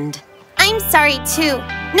happened. I'm sorry, too.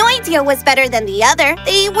 No idea was better than the other.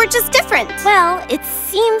 They were just different. Well, it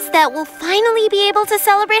seems that we'll finally be able to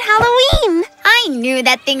celebrate Halloween. I knew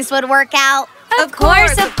that things would work out. Of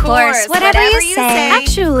course. Whatever you say.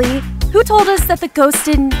 Actually, who told us that the ghost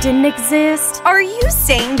didn't exist? Are you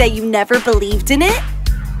saying that you never believed in it?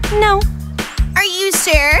 No. Are you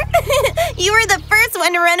sure? You were the first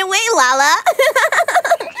one to run away, Lala.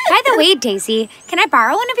 By the way, Daisy, can I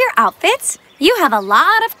borrow one of your outfits? You have a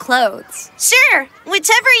lot of clothes. Sure,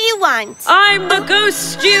 whichever you want. I'm the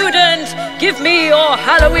ghost student! Give me your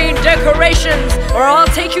Halloween decorations, or I'll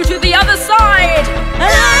take you to the other side!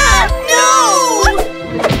 No!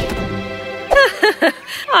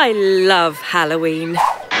 I love Halloween.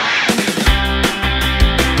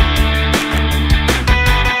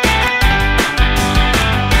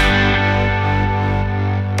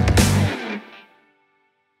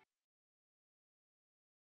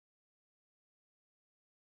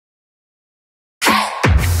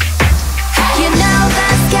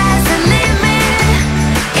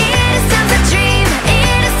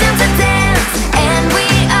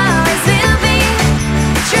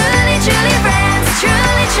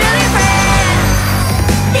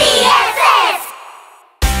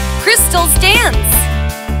 Kristal's dance!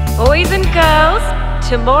 Boys and girls,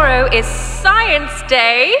 tomorrow is Science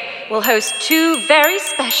Day. We'll host 2 very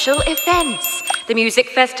special events. The music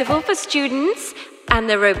festival for students and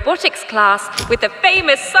the robotics class with the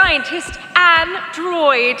famous scientist Anne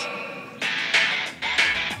Droid.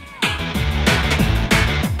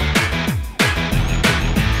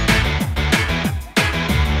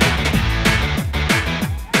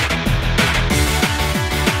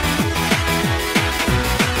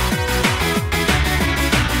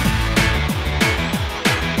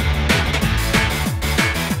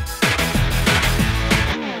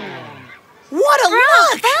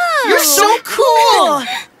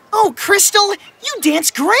 Whoa, Kristal, you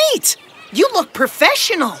dance great! You look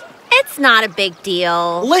professional. It's not a big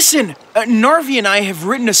deal. Listen, Narvi and I have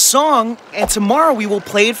written a song, and tomorrow we will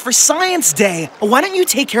play it for Science Day. Why don't you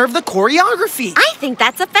take care of the choreography? I think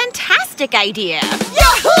that's a fantastic idea.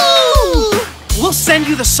 Yahoo! We'll send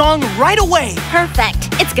you the song right away. Perfect.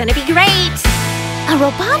 It's gonna be great. A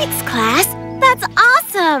robotics class? That's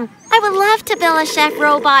awesome! I would love to build a chef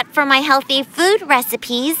robot for my healthy food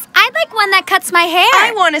recipes. I'd like one that cuts my hair.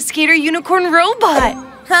 I want a skater unicorn robot.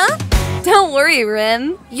 Huh? Don't worry,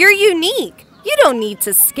 Rim. You're unique. You don't need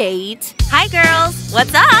to skate. Hi, girls.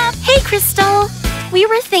 What's up? Hey, Kristal. We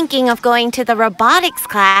were thinking of going to the robotics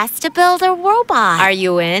class to build a robot. Are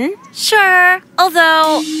you in? Sure.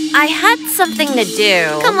 Although, I had something to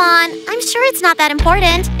do. Come on. I'm sure it's not that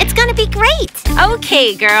important. It's gonna be great.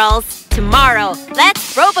 Okay, girls. Tomorrow,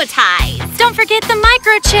 let's robotize. Don't forget the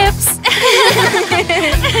microchips.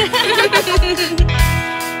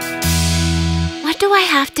 What do I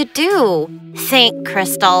have to do? Think,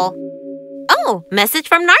 Kristal. Oh, message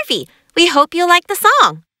from Narvi. We hope you like the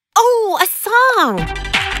song. Oh, a song.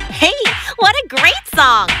 Hey, what a great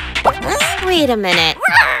song. Wait a minute.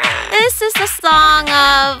 This is the song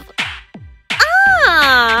of...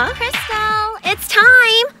 Kristal, it's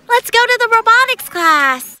time. Let's go to the robotics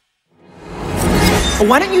class.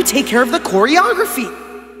 Why don't you take care of the choreography?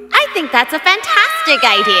 I think that's a fantastic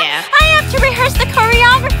idea. I have to rehearse the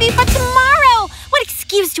choreography for tomorrow. What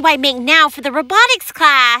excuse do I make now for the robotics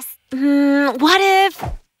class? What if...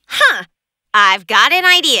 I've got an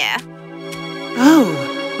idea. Oh,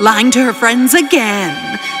 lying to her friends again.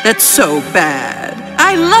 That's so bad.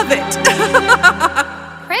 I love it.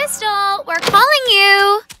 Kristal, we're calling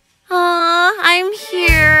you. I'm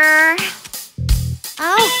here.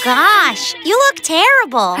 Oh, gosh. You look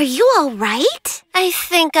terrible. Are you all right? I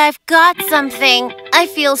think I've got something. I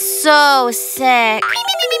feel so sick.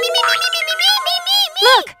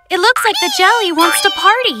 Look, it looks like the jelly wants to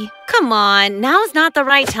party. Come on, now's not the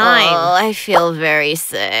right time. Oh, I feel very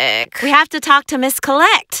sick. We have to talk to Miss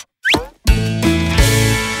Collect.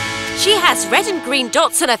 She has red and green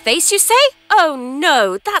dots on her face, you say? Oh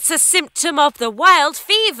no, that's a symptom of the wild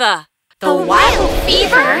fever. The wild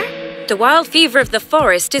fever? The wild fever of the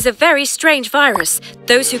forest is a very strange virus.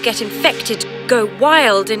 Those who get infected go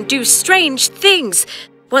wild and do strange things.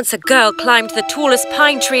 Once a girl climbed the tallest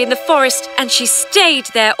pine tree in the forest and she stayed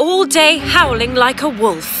there all day howling like a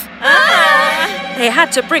wolf. They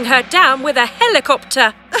had to bring her down with a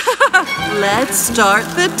helicopter. Let's start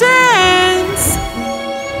the dance.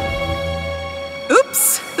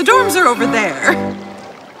 Oops, the dorms are over there.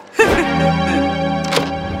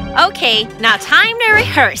 Okay, now time to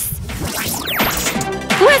rehearse.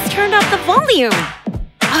 Who has turned up the volume?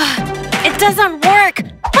 It doesn't work.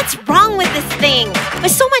 What's wrong with this thing?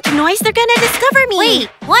 With so much noise, they're gonna discover me. Wait,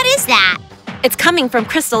 what is that? It's coming from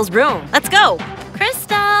Kristal's room. Let's go.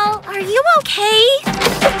 Kristal, are you okay?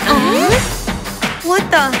 What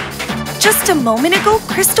the? Just a moment ago,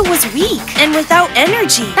 Kristal was weak and without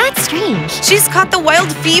energy. That's strange. She's caught the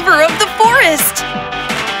wild fever of the forest.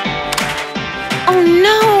 Oh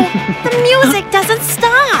no, the music doesn't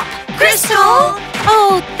stop. Kristal!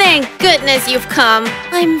 Oh, thank goodness you've come.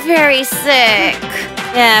 I'm very sick.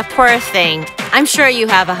 Yeah, poor thing. I'm sure you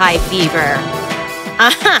have a high fever.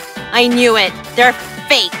 I knew it. They're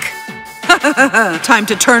fake. Time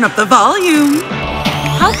to turn up the volume.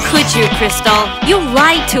 How could you, Kristal? You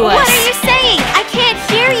lied to us. What are you saying? I can't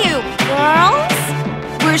hear you. Girls?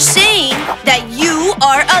 We're saying that you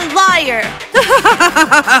are a liar.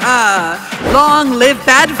 Long live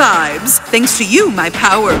bad vibes. Thanks to you, my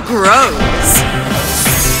power grows.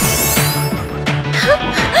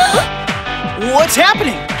 What's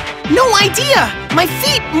happening? No idea! My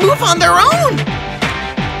feet move on their own!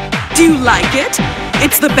 Do you like it?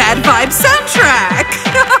 It's the Bad Vibe soundtrack!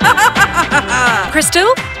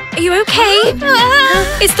 Kristal, are you okay?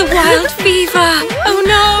 It's the wild fever. Oh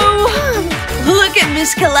no! Look at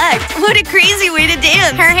Miss Collect. What a crazy way to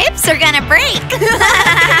dance. Her hips are gonna break.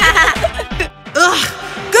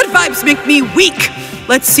 Ugh, good vibes make me weak.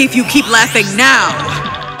 Let's see if you keep laughing now.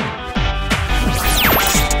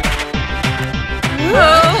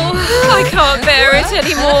 Oh, I can't bear it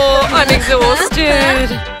anymore. I'm exhausted.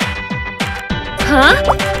 Huh?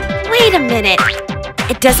 Wait a minute.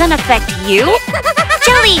 It doesn't affect you?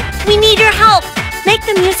 Jelly, we need your help. Make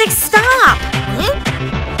the music stop.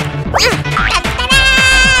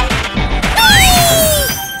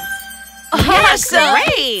 Awesome.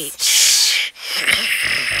 Great.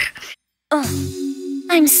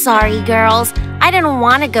 I'm sorry, girls. I didn't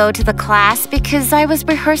want to go to the class because I was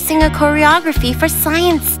rehearsing a choreography for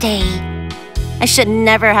Science Day. I should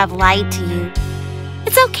never have lied to you.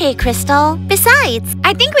 It's okay, Kristal. Besides,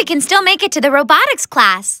 I think we can still make it to the robotics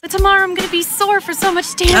class. But tomorrow I'm gonna be sore for so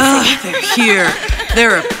much dancing. They're here.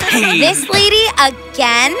 They're a pain. This lady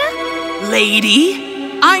again?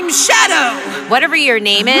 Lady? I'm Shadow! Whatever your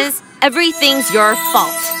name is, everything's your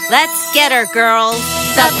fault. Let's get her, girls.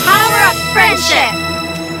 The power of friendship!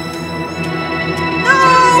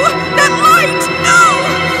 No! That light!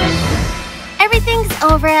 No! everything's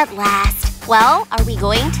over at last. Well, are we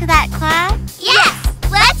going to that class? Yes!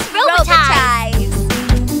 Let's robotize!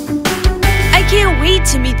 I can't wait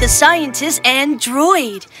to meet the scientist and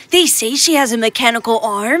droid. They say she has a mechanical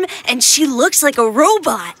arm and she looks like a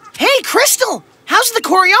robot. Hey, Kristal! How's the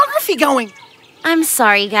choreography going? I'm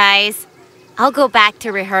sorry, guys. I'll go back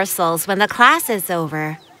to rehearsals when the class is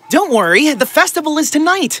over. Don't worry, the festival is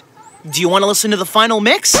tonight. Do you want to listen to the final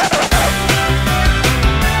mix?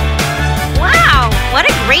 Wow, what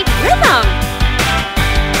a great rhythm!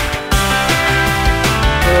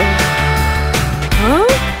 Huh?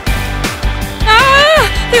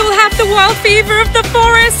 Ah! They will have the wild fever of the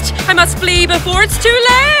forest! I must flee before it's too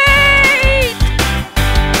late!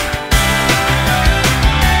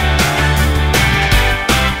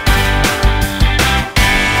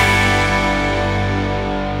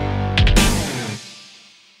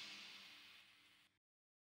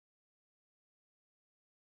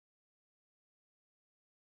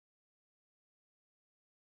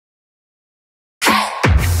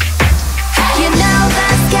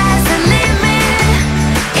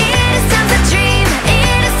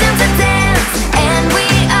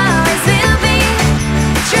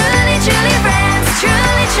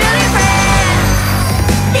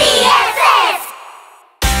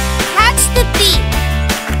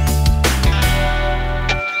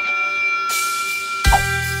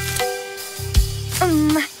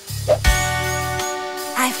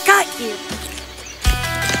 I've got you.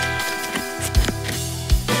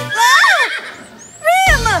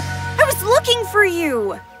 Rim! I was looking for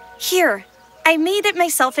you. Here, I made it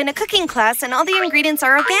myself in a cooking class and all the ingredients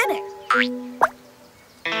are organic.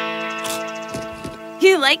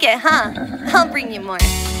 You like it, huh? I'll bring you more.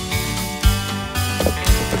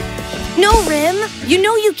 No, Rim. You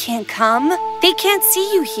know you can't come. They can't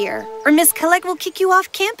see you here, or Miss Collect will kick you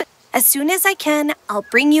off campus. As soon as I can, I'll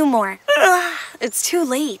bring you more. Ugh, it's too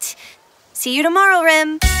late. See you tomorrow,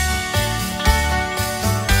 Rim. Okay,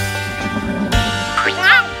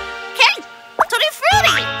 tutti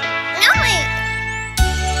frutti. No, wait.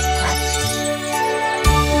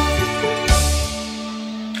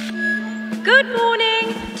 Good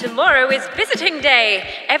morning! Tomorrow is visiting day.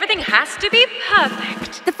 Everything has to be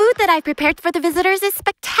perfect. The food that I prepared for the visitors is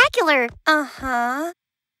spectacular. Uh-huh.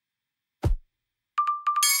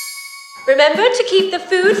 Remember to keep the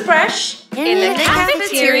food fresh in the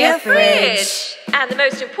cafeteria fridge. And the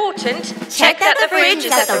most important, check that the fridge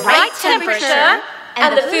is at the right temperature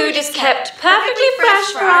and the food is kept perfectly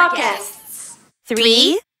fresh for our guests.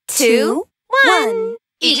 3, 2, 1.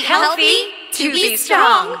 Eat healthy to be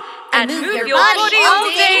strong and move your body all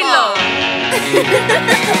day long.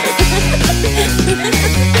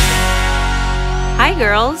 Hi,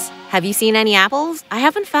 girls. Have you seen any apples? I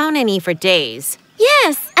haven't found any for days.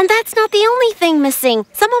 Yes, and that's not the only thing missing.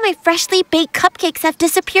 Some of my freshly baked cupcakes have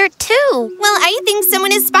disappeared too. Well, I think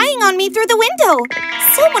someone is spying on me through the window.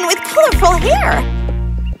 Someone with colorful hair.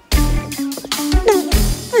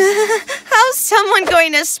 How's someone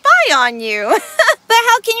going to spy on you? But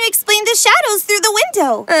how can you explain the shadows through the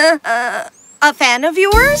window? A fan of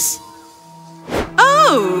yours?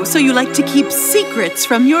 Oh, so you like to keep secrets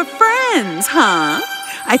from your friends, huh?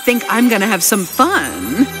 I think I'm gonna have some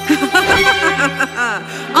fun.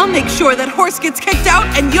 I'll make sure that horse gets kicked out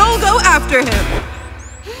and you'll go after him.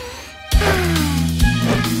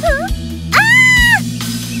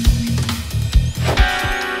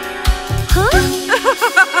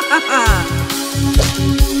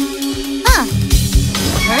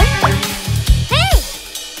 Hey!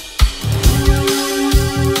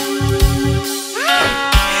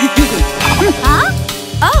 Huh?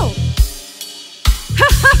 Oh!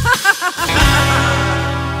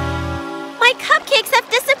 My cupcakes have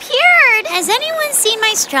disappeared! Has anyone seen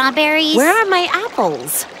my strawberries? Where are my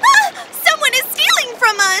apples? Someone is stealing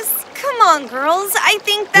from us! Come on, girls. I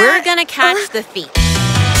think that... We're gonna catch the thief.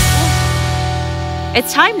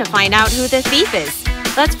 It's time to find out who the thief is.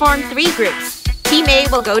 Let's form 3 groups. Team A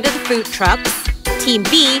will go to the food trucks, Team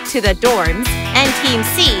B to the dorms, and Team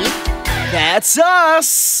C... That's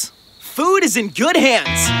us! Food is in good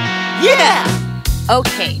hands. Yeah!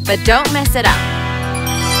 Okay, but don't mess it up.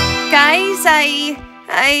 Guys, I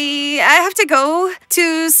have to go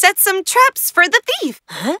to set some traps for the thief.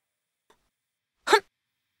 Huh?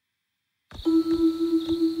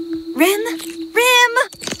 Rim!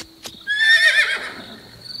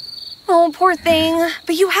 Oh, poor thing.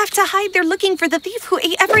 But you have to hide. They're looking for the thief who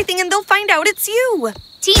ate everything and they'll find out it's you.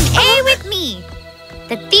 Team A with me.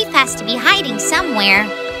 The thief has to be hiding somewhere.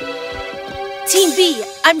 Team B,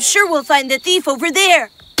 I'm sure we'll find the thief over there.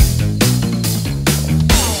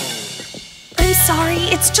 I'm sorry,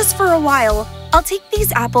 it's just for a while. I'll take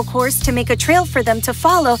these apple cores to make a trail for them to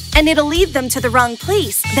follow, and it'll lead them to the wrong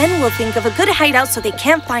place. Then we'll think of a good hideout so they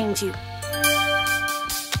can't find you.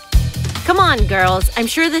 Come on, girls. I'm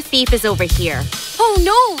sure the thief is over here. Oh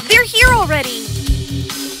no, they're here already.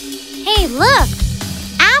 Hey, look!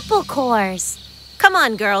 Apple cores. Come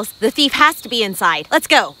on, girls. The thief has to be inside. Let's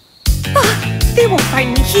go. They won't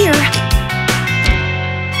find me here.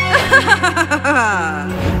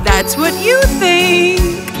 That's what you think.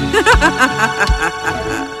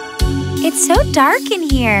 It's so dark in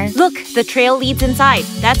here. Look, the trail leads inside.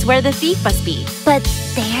 That's where the thief must be. But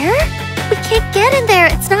there? We can't get in there.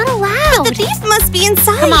 It's not allowed. But the thief must be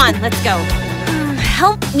inside. Come on, let's go.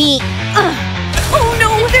 Help me. Oh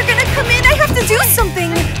no, they're gonna come in. I have to do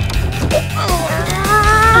something.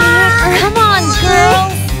 Come on,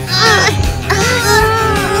 girls.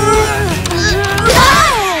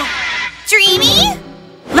 Dreamy?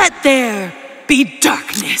 Let there be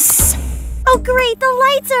darkness. Oh, great. The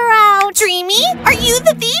lights are out. Dreamy? Are you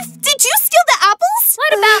the thief? Did you steal the apples?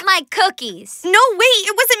 What about my cookies? No, wait.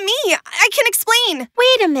 It wasn't me. I can explain.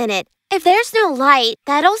 Wait a minute. If there's no light,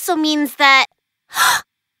 that also means that...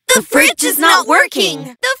 The fridge is not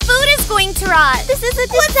working. The food is going to rot. This is a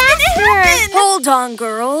disaster. What's gonna happen? Hold on,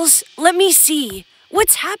 girls. Let me see.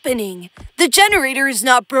 What's happening? The generator is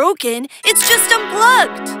not broken. It's just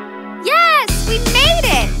unplugged. Yes, we made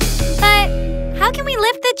it! But how can we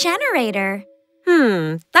lift the generator?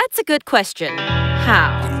 That's a good question. How?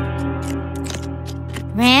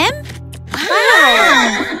 Rim?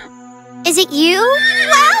 Wow! Is it you?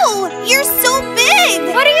 Wow! You're so big!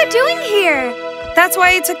 What are you doing here? That's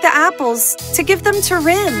why I took the apples, to give them to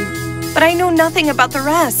Rim. But I know nothing about the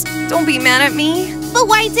rest. Don't be mad at me. But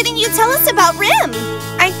why didn't you tell us about Rim?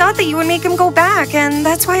 I thought that you would make him go back, and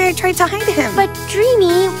that's why I tried to hide him. But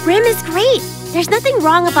Dreamy, Rim is great. There's nothing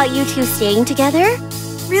wrong about you two staying together.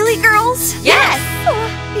 Really, girls? Yes!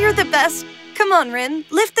 Oh, you're the best. Come on, Rim.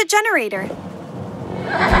 Lift the generator.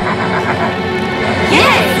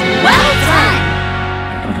 Yes! Well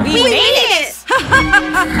done! We made it!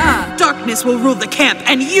 Darkness will rule the camp,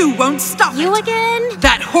 and you won't stop You it. again?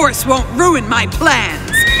 That horse won't ruin my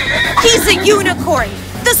plans. He's a unicorn!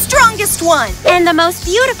 The strongest one! And the most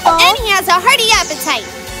beautiful. And he has a hearty appetite!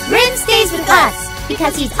 Rim stays with us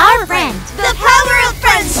because he's our friend. The power of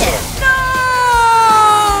friendship!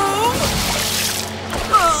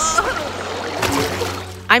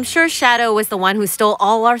 I'm sure Shadow was the one who stole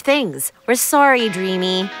all our things. We're sorry,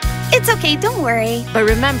 Dreamy. It's okay, don't worry. But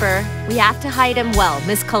remember, we have to hide him well.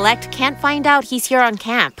 Miss Collect can't find out he's here on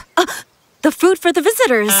camp. The food for the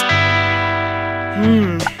visitors.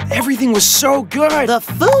 Everything was so good. The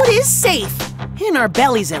food is safe. In our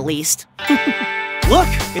bellies, at least. Look,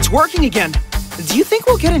 it's working again. Do you think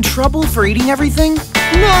we'll get in trouble for eating everything?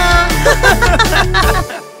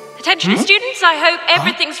 Attention students, I hope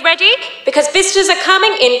everything's ready because visitors are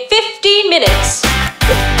coming in 15 minutes.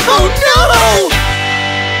 Oh no!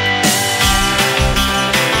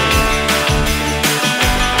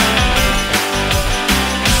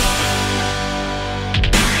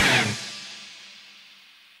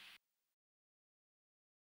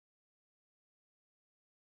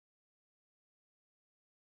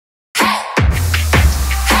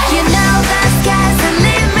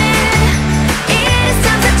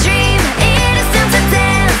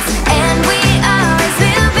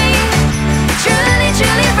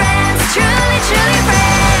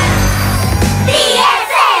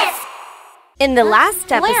 In the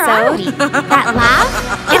last episode... That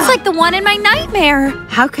laugh? It's like the one in my nightmare.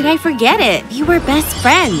 How could I forget it? You were best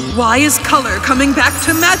friends. Why is color coming back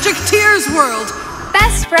to Magic Tears World?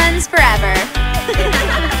 Best friends forever.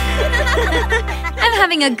 I'm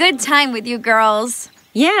having a good time with you girls.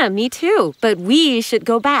 Yeah, me too. But we should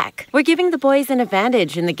go back. We're giving the boys an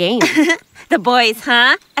advantage in the game. The boys,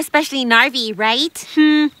 huh? Especially Narvi, right?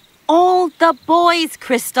 All the boys,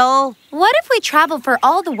 Kristal. What if we travel for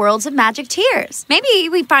all the worlds of Magic Tears? Maybe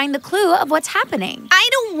we find the clue of what's happening. I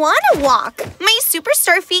don't want to walk. My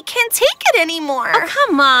superstar feet can't take it anymore. Oh,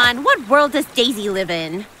 come on. What world does Daisy live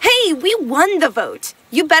in? Hey, we won the vote.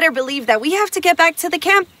 You better believe that we have to get back to the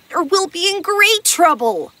camp or we'll be in great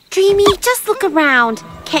trouble. Dreamy, just look around.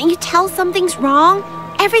 Can't you tell something's wrong?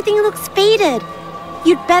 Everything looks faded.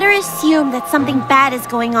 You'd better assume that something bad is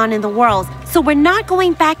going on in the world, so we're not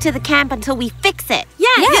going back to the camp until we fix it. Yeah,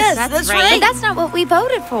 Yes, that's But right. that's not what we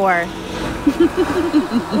voted for.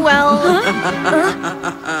 Well,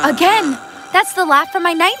 Again, that's the laugh from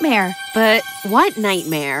my nightmare. But what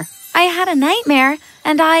nightmare? I had a nightmare,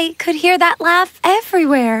 and I could hear that laugh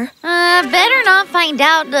everywhere. Better not find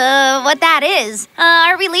out what that is.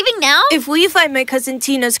 Are we leaving now? if we find my cousin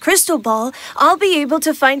Tina's crystal ball, I'll be able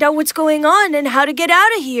to find out what's going on and how to get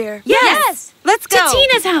out of here. Yes! Let's go. To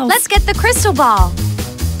Tina's house. Let's get the crystal ball.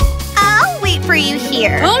 I'll wait for you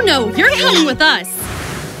here. Oh no, you're coming with us.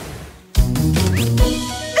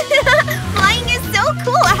 Flying is so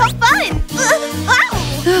cool. How fun. Wow.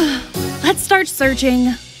 Let's start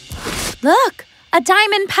searching. Look, a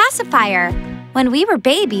diamond pacifier. When we were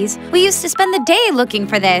babies, we used to spend the day looking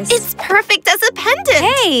for this. It's perfect as a pendant.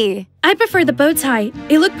 Hey! I prefer the bow tie.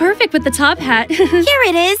 It looked perfect with the top hat. Here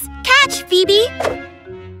it is. Catch, Phoebe.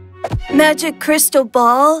 Magic crystal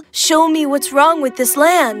ball, show me what's wrong with this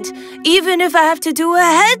land, even if I have to do a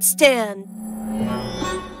headstand.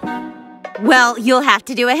 Well, you'll have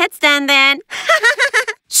to do a headstand then.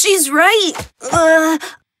 She's right.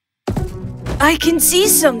 I can see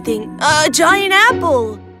something. A giant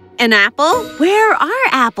apple. An apple? Where are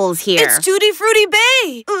apples here? It's Tutti Frutti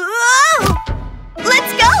Bay.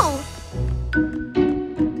 Let's go.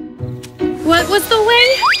 What was the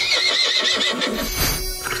way?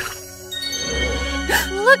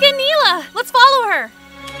 Look at Neela. Let's follow her.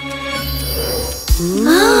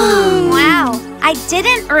 Wow. I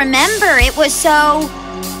didn't remember. It was so...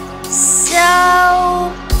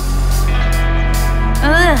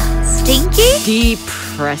 stinky?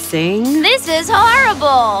 Depressing. This is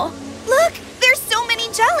horrible. Look, there's so many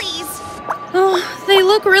jellies. Oh, they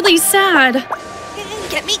look really sad.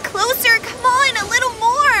 Get me closer. Come on, a little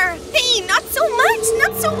more. Hey, not so much.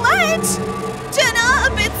 Not so much. Jenna, a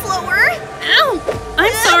bit slower. Ow!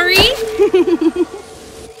 I'm sorry.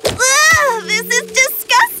 Ugh, this is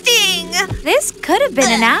disgusting. This could have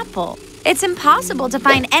been an apple. It's impossible to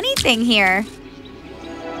find anything here.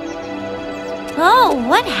 Oh,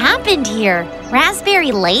 what happened here?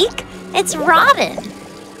 Raspberry Lake? It's rotten.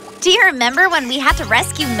 Do you remember when we had to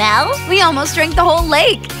rescue Mel? We almost drank the whole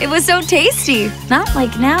lake. It was so tasty. Not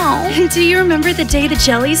like now. Do you remember the day the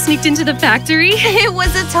jelly sneaked into the factory? It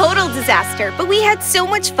was a total disaster, but we had so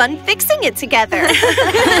much fun fixing it together.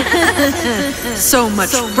 So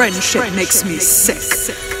much friendship makes me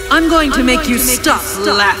sick. I'm going to make you stop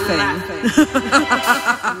laughing.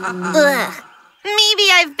 Ugh. Maybe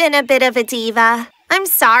I've been a bit of a diva. I'm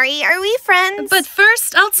sorry. Are we friends? But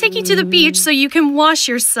first, I'll take you to the beach so you can wash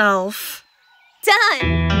yourself.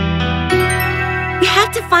 Done. We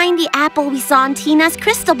have to find the apple we saw in Tina's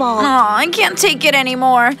crystal ball. Oh, I can't take it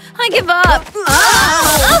anymore. I give up.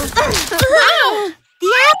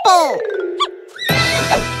 The apple!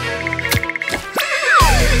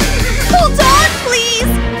 Hold on, please.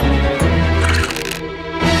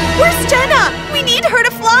 Where's Jenna? We need her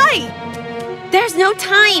to fly. There's no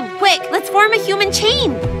time. Quick, let's form a human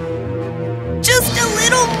chain. Just a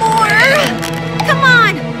little more. Come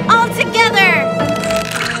on, all together.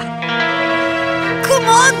 Come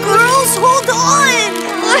on, girls, hold on.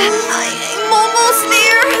 I'm almost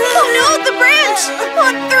there. Oh no, the branch.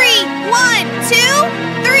 On 3. 1, 2,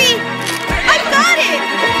 3. I got it.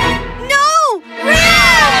 No.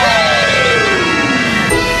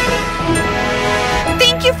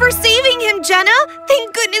 Thank you for saving him, Jenna.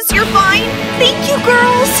 Thank goodness you're fine. Thank you,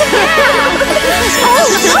 girls. Oh,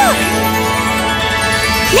 look.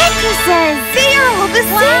 Necklaces. They are all the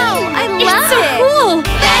same. I love It's so it. cool.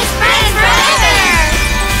 Best friends forever.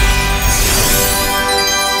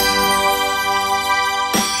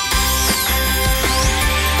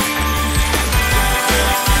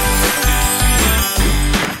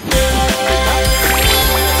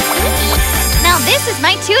 Now this is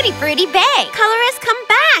my Tutti Frutti Bay. Color has come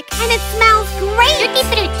back, and it smells great. Tutti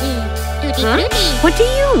Frutti. Tutti Frutti. What do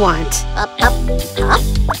you want? Up.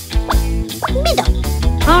 Middle.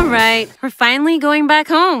 All right, we're finally going back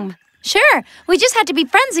home. Sure, we just had to be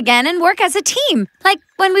friends again and work as a team, like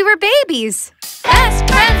when we were babies. Best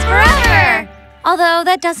friends forever! Although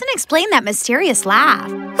that doesn't explain that mysterious laugh.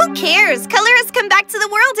 Who cares? Color has come back to the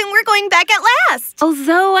world and we're going back at last.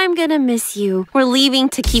 Although I'm gonna miss you, we're leaving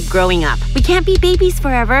to keep growing up. We can't be babies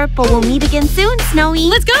forever, but we'll meet again soon, Snowy.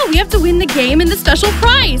 Let's go. We have to win the game and the special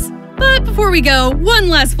prize. But before we go, one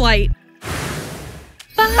last flight.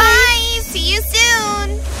 Bye. Bye. See you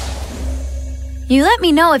soon. You let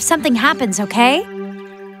me know if something happens, okay?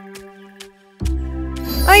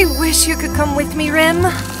 I wish you could come with me, Rim.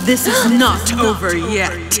 This is not over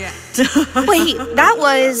yet. Wait, that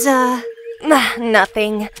was,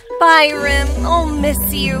 nothing. Bye, Rim. I'll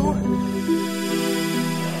miss you.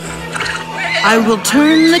 I will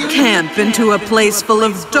turn the camp into a place full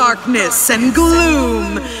of darkness and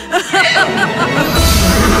gloom.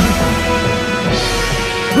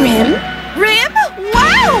 Rim? Rim?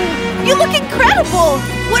 Wow! You look incredible!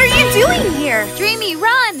 What are you doing here? Dreamy,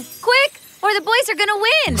 run! Quick, or the boys are gonna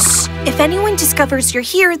win! Shh! If anyone discovers you're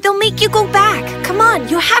here, they'll make you go back. Come on,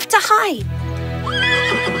 you have to hide.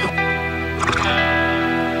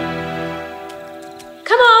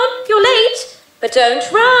 Come on, you're late, but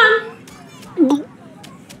don't run.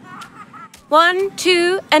 1,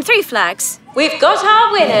 2, and 3 flags. We've got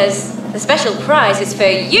our winners. The special prize is for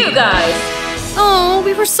you guys. Oh,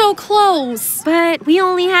 we were so close. But we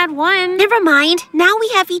only had one. Never mind. Now we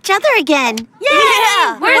have each other again.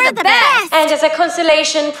 Yeah! We're the best! And as a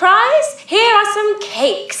consolation prize, here are some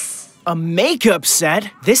cakes. A makeup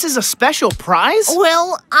set? This is a special prize?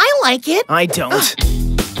 Well, I like it. I don't.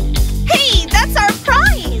 Hey, that's our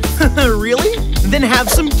prize! Really? Then have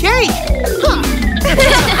some cake. Huh.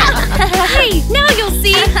 Hey, now you'll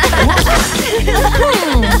see.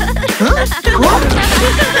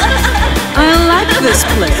 I like this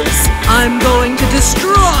place. I'm going to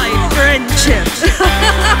destroy friendship.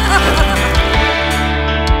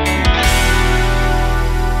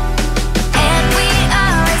 And we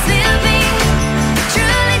always will be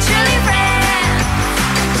truly, truly friends.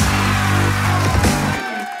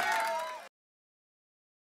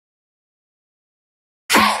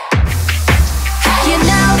 You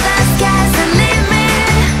know the sky's the limit.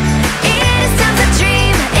 It is time to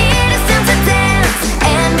dream. It is time to dance.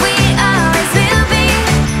 And we always will be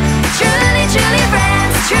truly, truly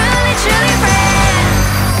friends. Truly, truly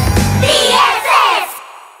friends. BFF!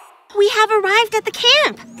 We have arrived at the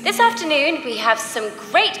camp. This afternoon, we have some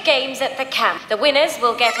great games at the camp. The winners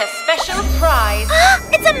will get a special prize.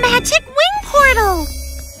 It's a magic wing portal.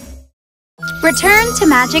 Return to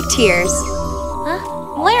Magic Tears.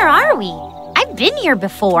 Where are we? I've been here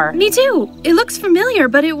before. Me too. It looks familiar,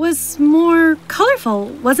 but it was more colorful,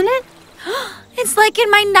 wasn't it? It's like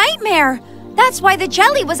in my nightmare. That's why the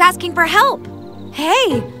jelly was asking for help.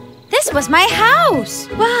 Hey, this was my house.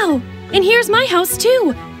 Wow. And here's my house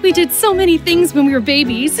too. We did so many things when we were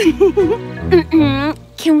babies.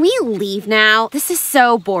 Can we leave now? This is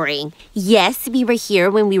so boring. Yes, we were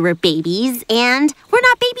here when we were babies, and we're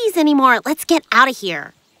not babies anymore. Let's get out of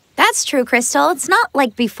here. That's true, Kristal. It's not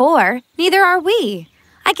like before. Neither are we.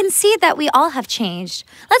 I can see that we all have changed.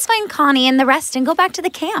 Let's find Coney and the rest and go back to the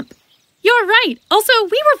camp. You're right. Also,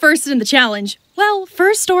 we were first in the challenge. Well,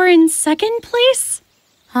 first or in second place?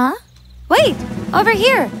 Huh? Wait, over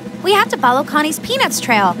here. We have to follow Coney's Peanuts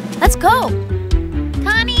trail. Let's go.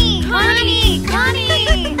 Coney! Coney!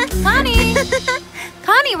 Coney! Coney!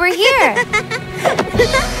 Coney, we're here.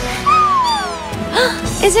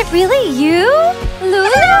 Is it really you,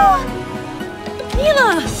 Lulu?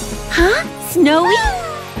 Mila! Huh? Snowy?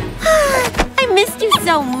 I missed you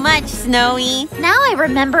so much, Snowy. Now I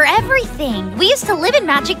remember everything. We used to live in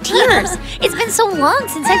Magic Tears. It's been so long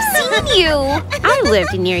since I've seen you. I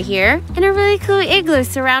lived near here in a really cool igloo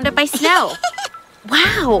surrounded by snow.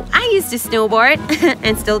 Wow, I used to snowboard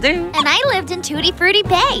and still do. And I lived in Tutti Frutti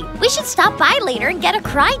Bay. We should stop by later and get a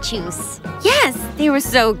cry juice. Yes, they were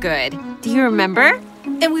so good. Do you remember?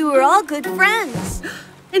 And we were all good friends.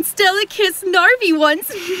 And Stella kissed Narvi once.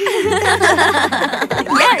 Yes,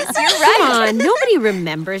 you're right. Come on, nobody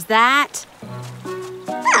remembers that.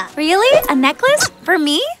 Really? A necklace? For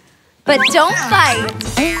me? But don't fight.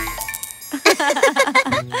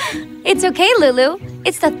 It's okay, Lulu.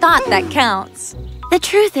 It's the thought that counts. The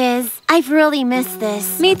truth is, I've really missed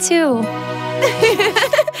this. Me too.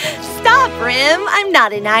 Stop, Rim. I'm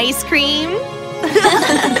not an ice cream.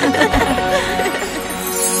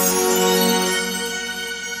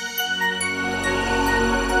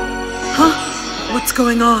 Huh? What's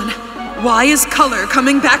going on? Why is color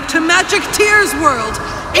coming back to Magic Tears World?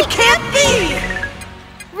 It can't be!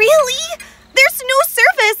 Really? There's no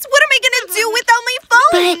service. What am I gonna do without my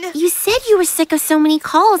phone? But you said you were sick of so many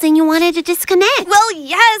calls and you wanted to disconnect. Well,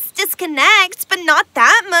 yes, disconnect, but not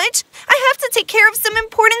that much. I have to take care of some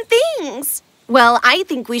important things. Well, I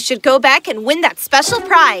think we should go back and win that special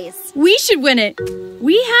prize. We should win it.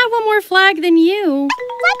 We had one more flag than you.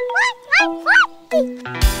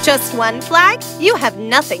 Just one flag? You have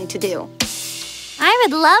nothing to do. I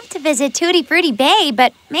would love to visit Tutti Frutti Bay,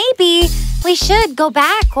 but maybe we should go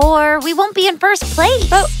back or we won't be in first place.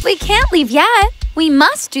 But we can't leave yet. We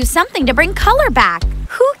must do something to bring color back.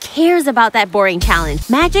 Who cares about that boring challenge?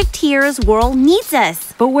 Magic Tears World needs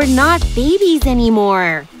us, but we're not babies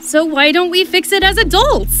anymore. So why don't we fix it as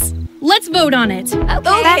adults? Let's vote on it. Okay,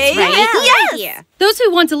 That's right. Yes. Yeah. Those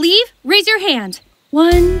who want to leave, raise your hand.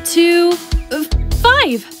 1, 2,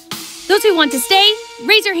 5. Those who want to stay,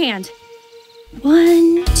 raise your hand.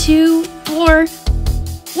 1, 2, 4.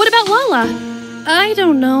 What about Lala? I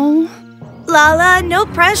don't know. Lala, no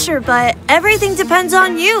pressure, but everything depends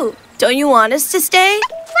on you. Don't you want us to stay?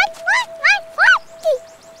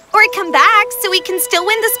 Or come back so we can still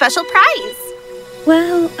win the special prize.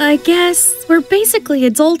 Well, I guess we're basically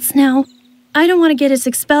adults now. I don't want to get us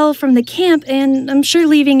expelled from the camp, and I'm sure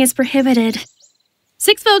leaving is prohibited.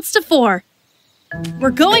 6 votes to 4. We're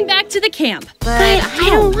going back to the camp. But I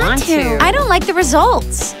don't want to. I don't like the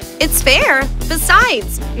results. It's fair.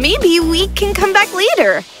 Besides, maybe we can come back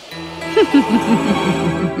later.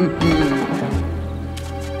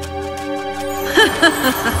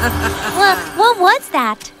 What was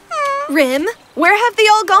that? Rim, where have they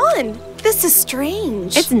all gone? This is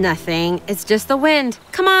strange. It's nothing. It's just the wind.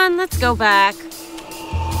 Come on, let's go back.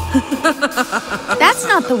 That's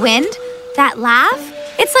not the wind. That laugh?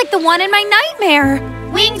 It's like the one in my nightmare.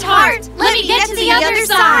 Winged heart, let me get to the other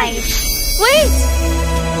side. Wait!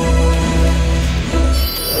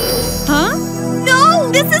 Huh?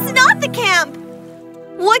 No, this is not the camp.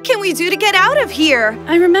 What can we do to get out of here?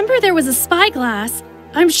 I remember there was a spyglass.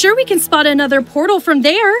 I'm sure we can spot another portal from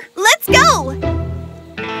there. Let's go!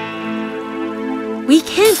 We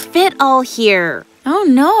can't fit all here. Oh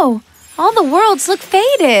no, all the worlds look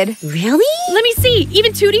faded. Really? Let me see,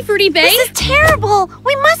 even Tutti Frutti Bay? This is terrible.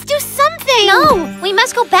 We must do something. No, we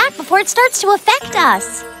must go back before it starts to affect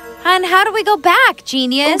us. And how do we go back,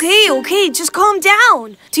 genius? Okay, just calm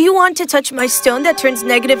down. Do you want to touch my stone that turns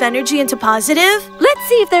negative energy into positive? Let's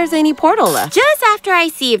see if there's any portal left. Just after I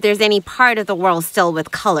see if there's any part of the world still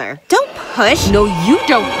with color. Don't push. No, you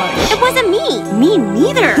don't push. It wasn't me. Me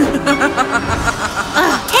neither.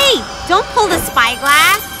 Hey, don't pull the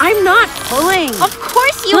spyglass. I'm not pulling. Of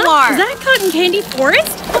course you are. Is that Cotton Candy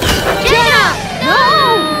Forest? Jenna!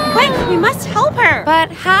 No! Quick, we must help her.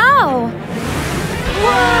 But how?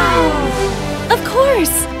 Wow! Of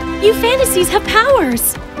course! You fantasies have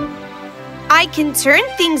powers! I can turn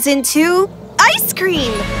things into ice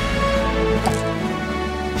cream!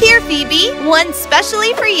 Here, Phoebe, one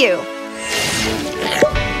specially for you.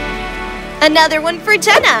 Another one for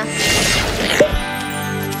Jenna.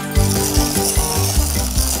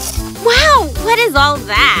 Wow, what is all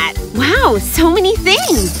that? Wow, so many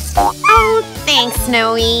things. Oh, thanks,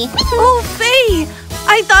 Snowy. Oh, Faye!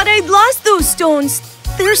 I thought I'd lost those stones.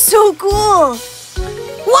 They're so cool.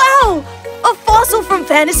 Wow! A fossil from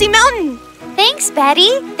Fantasy Mountain. Thanks,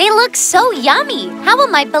 Betty. They look so yummy. How will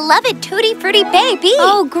my beloved Tutti Frutti Bay be?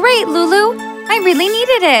 Oh, great, Lulu. I really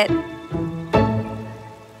needed it.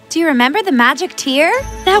 Do you remember the magic tear?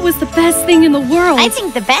 That was the best thing in the world. I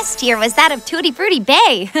think the best tear was that of Tutti Frutti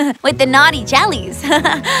Bay with the naughty jellies.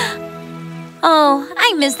 Oh,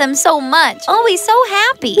 I miss them so much. Always so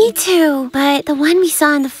happy. Me too, but the one we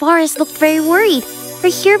saw in the forest looked very worried.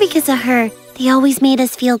 We're here because of her. They always made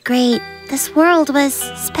us feel great. This world was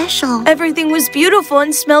special. Everything was beautiful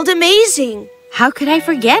and smelled amazing. How could I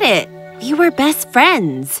forget it? We were best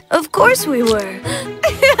friends. Of course we were.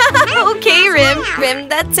 Okay, Rim,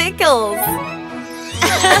 that tickles.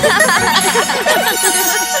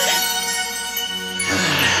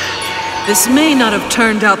 This may not have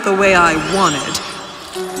turned out the way I wanted,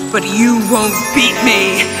 but you won't beat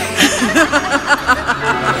me!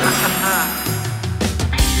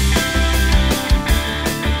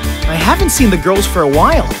 I haven't seen the girls for a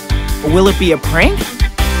while. Will it be a prank?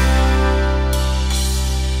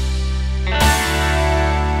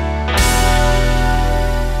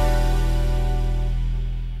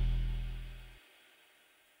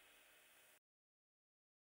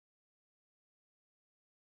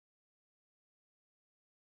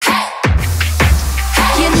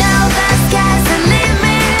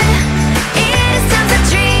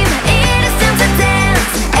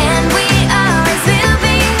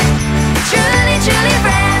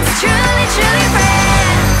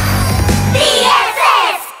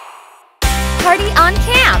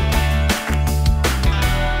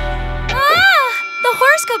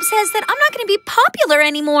 Says that I'm not going to be popular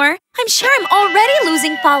anymore. I'm sure I'm already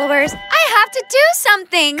losing followers. I have to do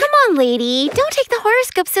something. Come on, lady. Don't take the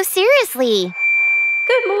horoscope so seriously.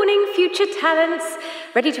 Good morning, future talents.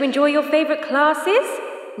 Ready to enjoy your favorite classes?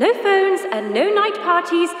 No phones and no night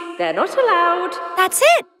parties. They're not allowed. That's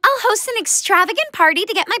it. I'll host an extravagant party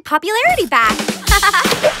to get my popularity back.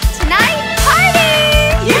 Tonight,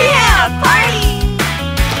 party! Yeah, party!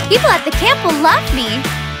 People at the camp will love me.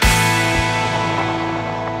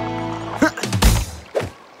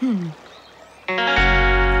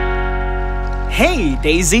 Hey,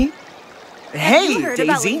 Daisy. Have you heard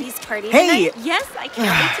about Lady's party Hey. tonight? Yes, I can't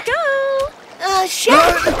wait to go.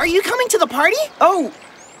 Chef, are you coming to the party? Oh,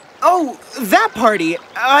 Oh, that party.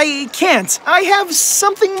 I can't. I have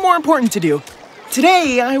something more important to do.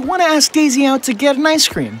 Today, I want to ask Daisy out to get an ice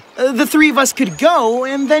cream. The three of us could go,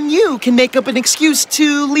 and then you can make up an excuse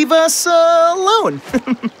to leave us alone.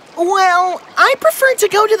 Well, I prefer to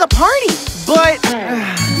go to the party, but...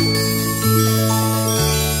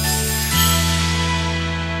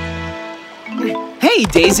 Hey,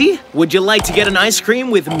 Daisy, would you like to get an ice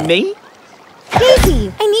cream with me?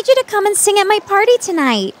 Daisy, I need you to come and sing at my party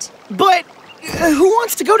tonight. But who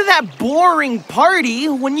wants to go to that boring party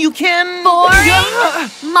when you can... Boring?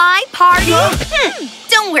 My party?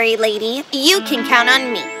 Don't worry, lady. You can count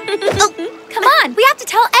on me. Come on, we have to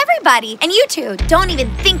tell everybody. And you two, don't even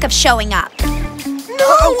think of showing up.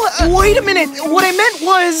 No, wait a minute. What I meant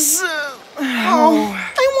was...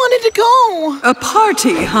 I wanted to go. A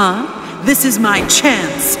party, huh? This is my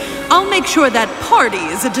chance. I'll make sure that party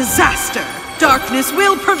is a disaster. Darkness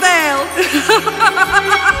will prevail.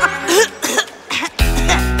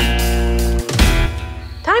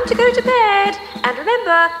 Time to go to bed. And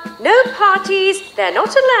remember, no parties. They're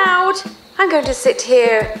not allowed. I'm going to sit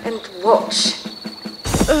here and watch.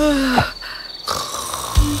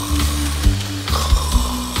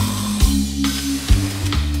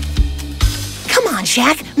 Come on,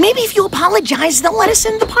 Shaq. Maybe if you apologize, they'll let us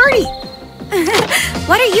in the party.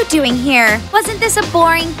 What are you doing here? Wasn't this a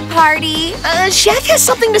boring party? Shaq has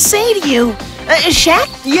something to say to you. Shaq?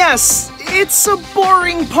 Yes, it's a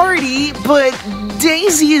boring party, but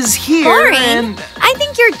Daisy is here. Boring? And... I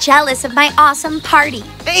think you're jealous of my awesome party.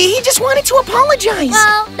 He just wanted to apologize.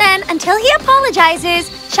 Well, then, until he apologizes,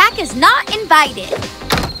 Shaq is not invited.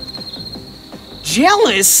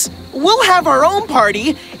 Jealous? We'll have our own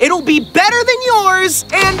party. It'll be better than yours,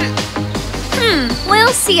 and...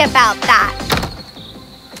 We'll see about that.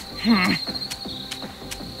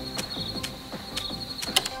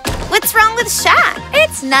 What's wrong with Shaq?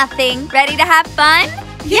 It's nothing. Ready to have fun?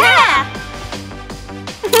 Yeah!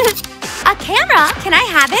 A camera? Can I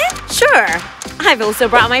have it? Sure. I've also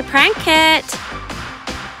brought my prank kit.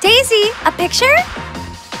 Daisy, a picture?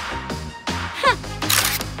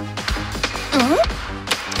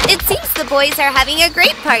 It seems the boys are having a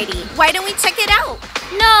great party. Why don't we check it out?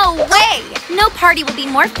 No way! No party will be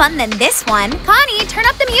more fun than this one. Coney, turn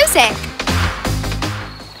up the music.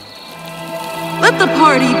 Let the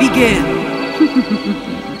party begin.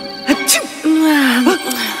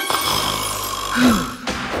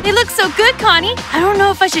 They look so good, Coney. I don't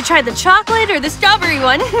know if I should try the chocolate or the strawberry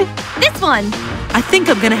one. This one. I think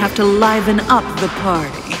I'm gonna have to liven up the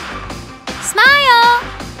party. Smile!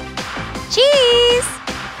 Cheese!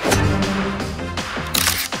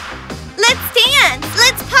 Let's dance!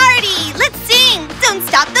 Let's party! Let's sing! Don't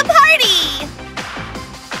stop the party!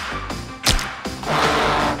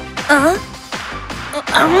 Uh-oh.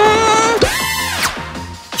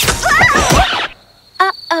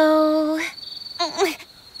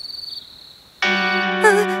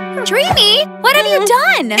 Dreamy, what have you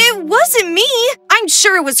done? It wasn't me. I'm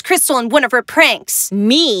sure it was Kristal in one of her pranks.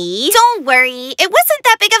 Me? Don't worry. It wasn't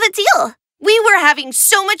that big of a deal. We were having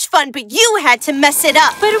so much fun, but you had to mess it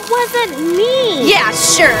up. But it wasn't me. Yeah,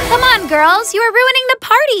 sure. Come on, girls. You are ruining the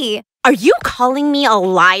party. Are you calling me a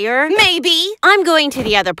liar? Maybe. I'm going to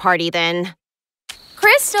the other party then.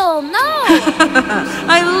 Kristal, no.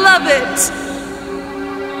 I love it.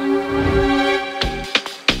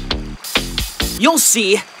 You'll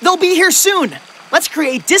see. They'll be here soon. Let's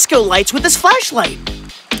create disco lights with this flashlight.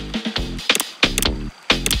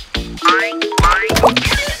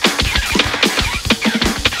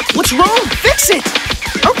 What's wrong? Fix it!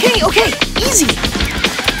 Okay, easy.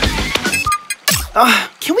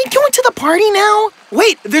 Can we go into the party now?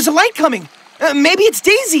 Wait, there's a light coming. Maybe it's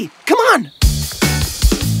Daisy. Come on.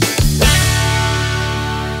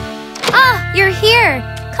 Ah, you're here.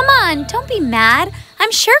 Come on, don't be mad.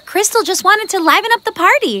 I'm sure Kristal just wanted to liven up the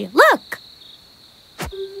party. Look.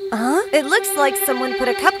 It looks like someone put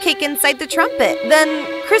a cupcake inside the trumpet. Then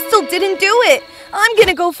Kristal didn't do it. I'm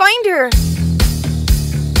gonna go find her.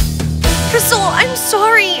 Kristal, I'm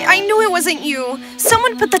sorry. I knew it wasn't you.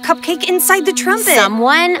 Someone put the cupcake inside the trumpet.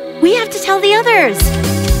 Someone? We have to tell the others.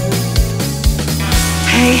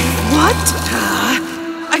 Hey, what?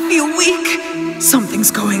 I feel weak. Something's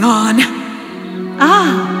going on.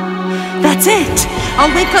 That's it.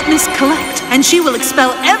 I'll wake up Miss Collect, and she will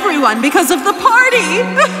expel everyone because of the party.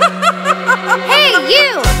 Hey,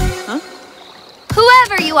 you! Huh?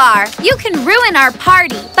 Whoever you are, you can ruin our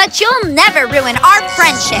party, but you'll never ruin our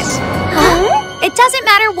friendship. It doesn't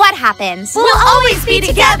matter what happens. We'll always be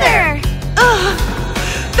together.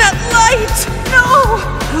 That light! No!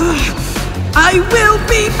 I will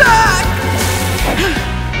be back!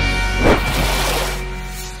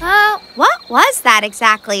 What was that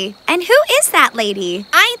exactly? And who is that lady?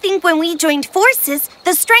 I think when we joined forces,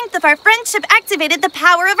 the strength of our friendship activated the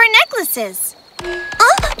power of our necklaces.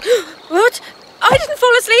 What? I didn't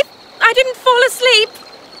fall asleep. I didn't fall asleep.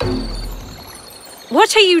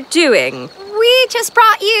 What are you doing? We just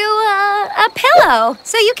brought you a pillow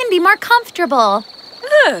so you can be more comfortable.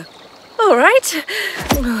 Oh, all right.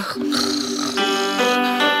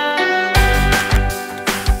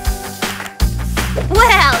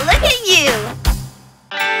 Well, look at you.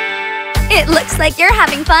 It looks like you're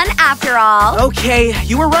having fun after all. Okay,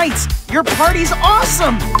 you were right. Your party's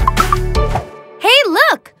awesome. Hey,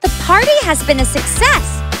 look! The party has been a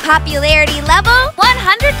success. Popularity level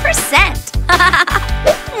 100%.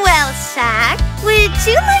 Well, Shaq, would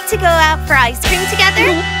you like to go out for ice cream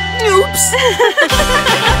together? Oops.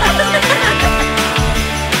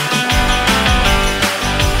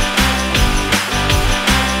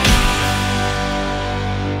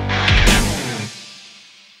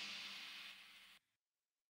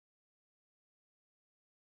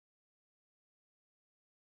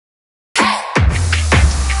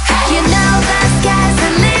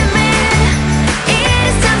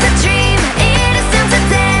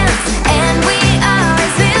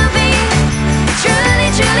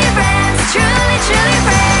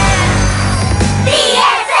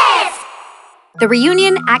 The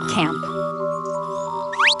reunion at camp.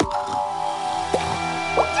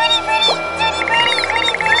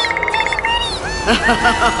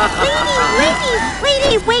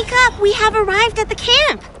 Lady, wake up! We have arrived at the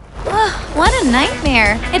camp! Oh, what a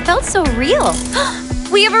nightmare. It felt so real.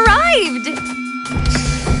 We have arrived!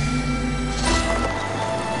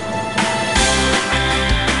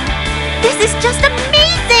 This is just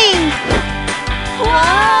amazing!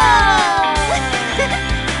 Whoa!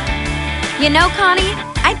 You know, Coney,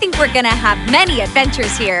 I think we're gonna have many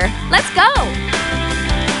adventures here. Let's go!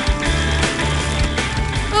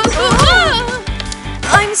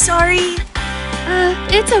 I'm sorry.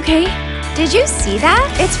 It's okay. Did you see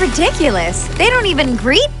that? It's ridiculous. They don't even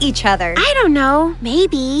greet each other. I don't know.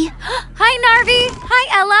 Maybe. Hi, Narvi. Hi,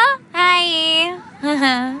 Ella.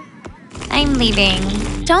 Hi. I'm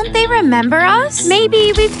leaving. Don't they remember us?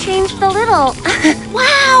 Maybe we've changed a little.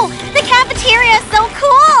 Wow! The cafeteria is so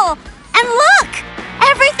cool! And look!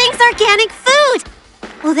 Everything's organic food!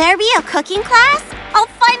 Will there be a cooking class? I'll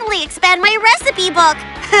finally expand my recipe book!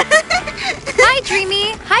 Hi,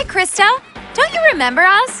 Dreamy. Hi, Kristal. Don't you remember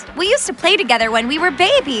us? We used to play together when we were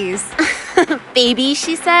babies. Baby,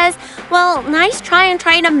 she says. Well, nice trying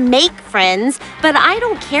to make friends, but I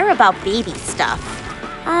don't care about baby stuff.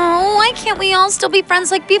 Oh, why can't we all still be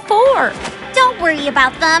friends like before? Don't worry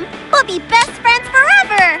about them. We'll be best friends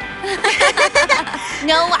forever.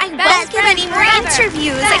 No, I won't give any more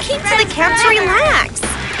interviews. I came to the camp to relax.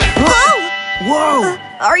 Whoa!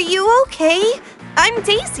 Are you okay? I'm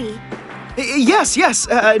Daisy. Yes.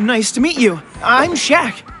 Nice to meet you. I'm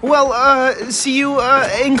Shaq. Well, see you,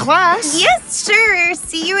 in class. Yes, sure.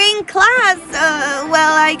 See you in class.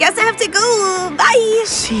 Well, I guess I have to go. Bye.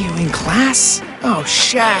 See you in class? Oh,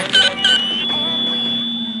 Shaq.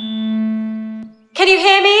 Can you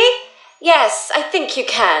hear me? Yes, I think you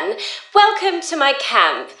can. Welcome to my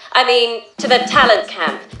camp. To the talent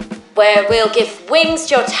camp, where we'll give wings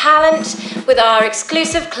to your talent with our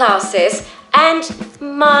exclusive classes and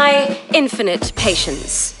my infinite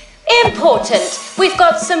patience. Important, we've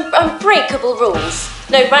got some unbreakable rules.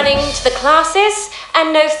 No running to the classes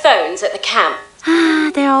and no phones at the camp.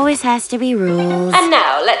 There always has to be rules. And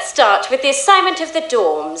now let's start with the assignment of the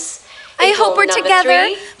dorms. I hope we're together.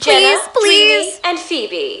 3, Jenna, Please. Dreamy, and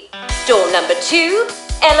Phoebe. Dorm number 2,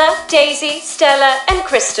 Ella, Daisy, Stella, and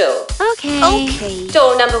Kristal. Okay.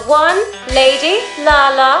 Dorm number 1, Lady,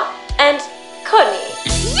 Lala, and Coney.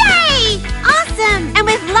 Yay! Awesome! And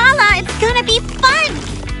with Lala, it's gonna be fun!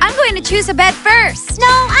 I'm going to choose a bed first. No,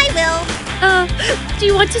 I will. Do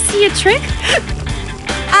you want to see a trick?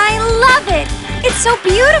 I love it. It's so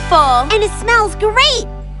beautiful. And it smells great!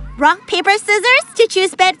 Rock, paper, scissors to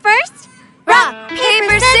choose bed first? Rock,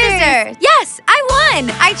 paper, scissors. Yes, I won.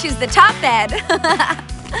 I choose the top bed.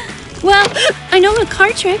 Well, I know a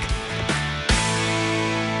card trick.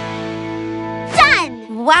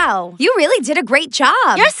 Done! Wow, you really did a great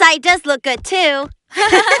job. Your side does look good, too.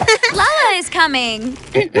 Lala is coming.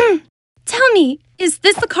 Tell me, is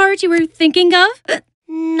this the card you were thinking of?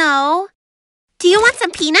 No. Do you want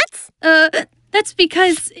some peanuts? That's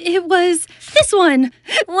because it was this one.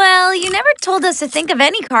 Well, you never told us to think of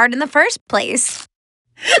any card in the first place.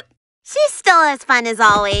 She's still as fun as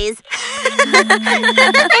always.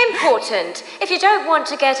 Important. If you don't want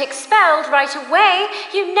to get expelled right away,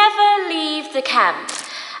 you never leave the camp.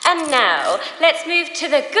 And now, let's move to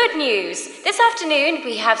the good news. This afternoon,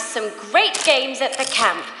 we have some great games at the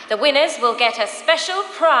camp. The winners will get a special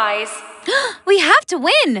prize. We have to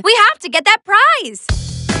win! We have to get that prize!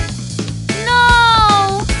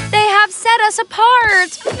 No! They have set us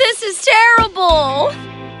apart! This is terrible!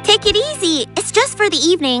 Take it easy. It's just for the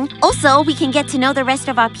evening. Also, we can get to know the rest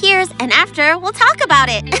of our peers, and after, we'll talk about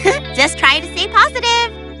it. Just try to stay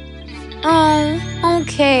positive. Oh,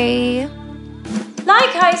 okay.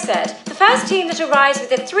 Like I said, the first team that arrives with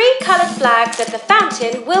the 3 colored flags at the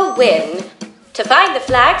fountain will win. To find the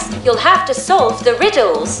flags, you'll have to solve the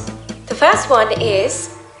riddles. The first one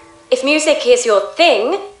is, if music is your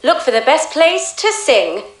thing, look for the best place to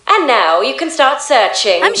sing. And now you can start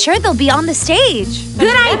searching. I'm sure they'll be on the stage.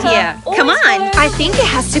 Good idea. Come on. I think it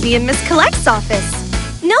has to be in Miss Collect's office.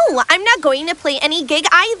 No, I'm not going to play any gig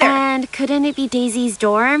either. And couldn't it be Daisy's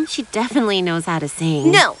dorm? She definitely knows how to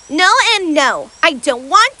sing. No, and no. I don't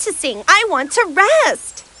want to sing. I want to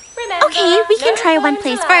rest. Remember, Okay, we can try one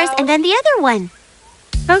place first and then the other one.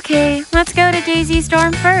 Okay, let's go to Daisy's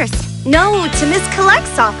dorm first. No, to Miss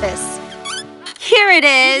Collect's office. Here it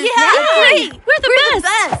is. Yay! We're the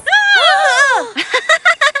best!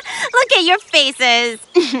 Look at your faces.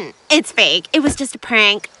 It's fake. It was just a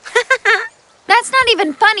prank. That's not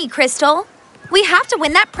even funny, Kristal. We have to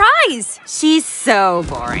win that prize. She's so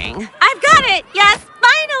boring. I've got it. Yes,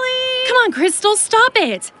 finally. Come on, Kristal, stop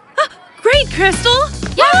it. Great, Kristal.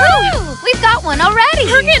 Yahoo! We've got one already.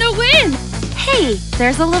 We're gonna win. Hey,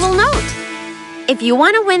 there's a little note. If you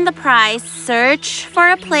want to win the prize, search for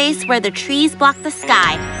a place where the trees block the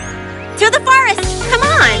sky. Through the forest. Come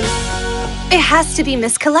on. It has to be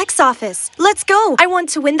Miss Collect's office. Let's go. I want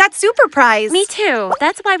to win that super prize. Me too.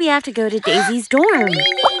 That's why we have to go to Daisy's dorm.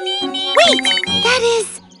 Wait, that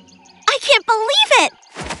is... I can't believe it.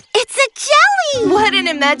 It's a jelly. What an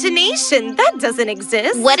imagination. That doesn't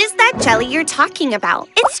exist. What is that jelly you're talking about?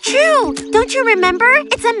 It's true. Don't you remember?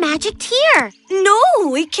 It's a magic tear.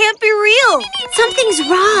 No, it can't be real. Something's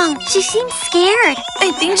wrong. She seems scared.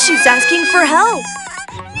 I think she's asking for help.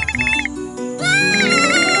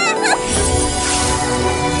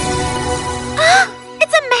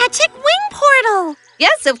 It's a magic wing portal.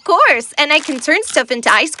 Yes, of course. And I can turn stuff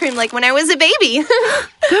into ice cream like when I was a baby.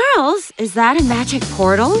 Girls, is that a magic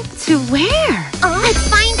portal? To where? Let's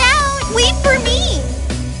find out. Wait for me.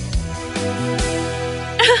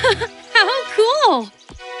 How cool.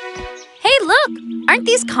 Hey, look. Aren't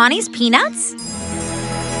these Connie's peanuts?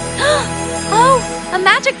 Oh, a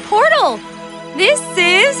magic portal. This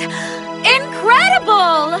is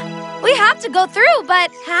incredible. We have to go through,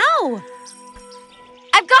 but how?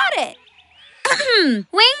 I've got it.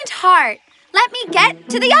 Winged heart. Let me get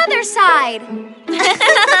to the other side.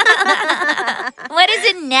 What is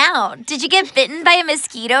it now? Did you get bitten by a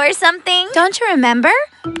mosquito or something? Don't you remember?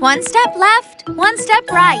 One step left, one step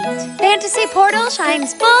right. Fantasy portal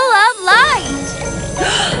shines full of light.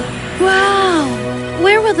 Wow.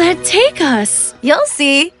 Where will that take us? You'll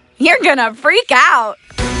see. You're gonna freak out.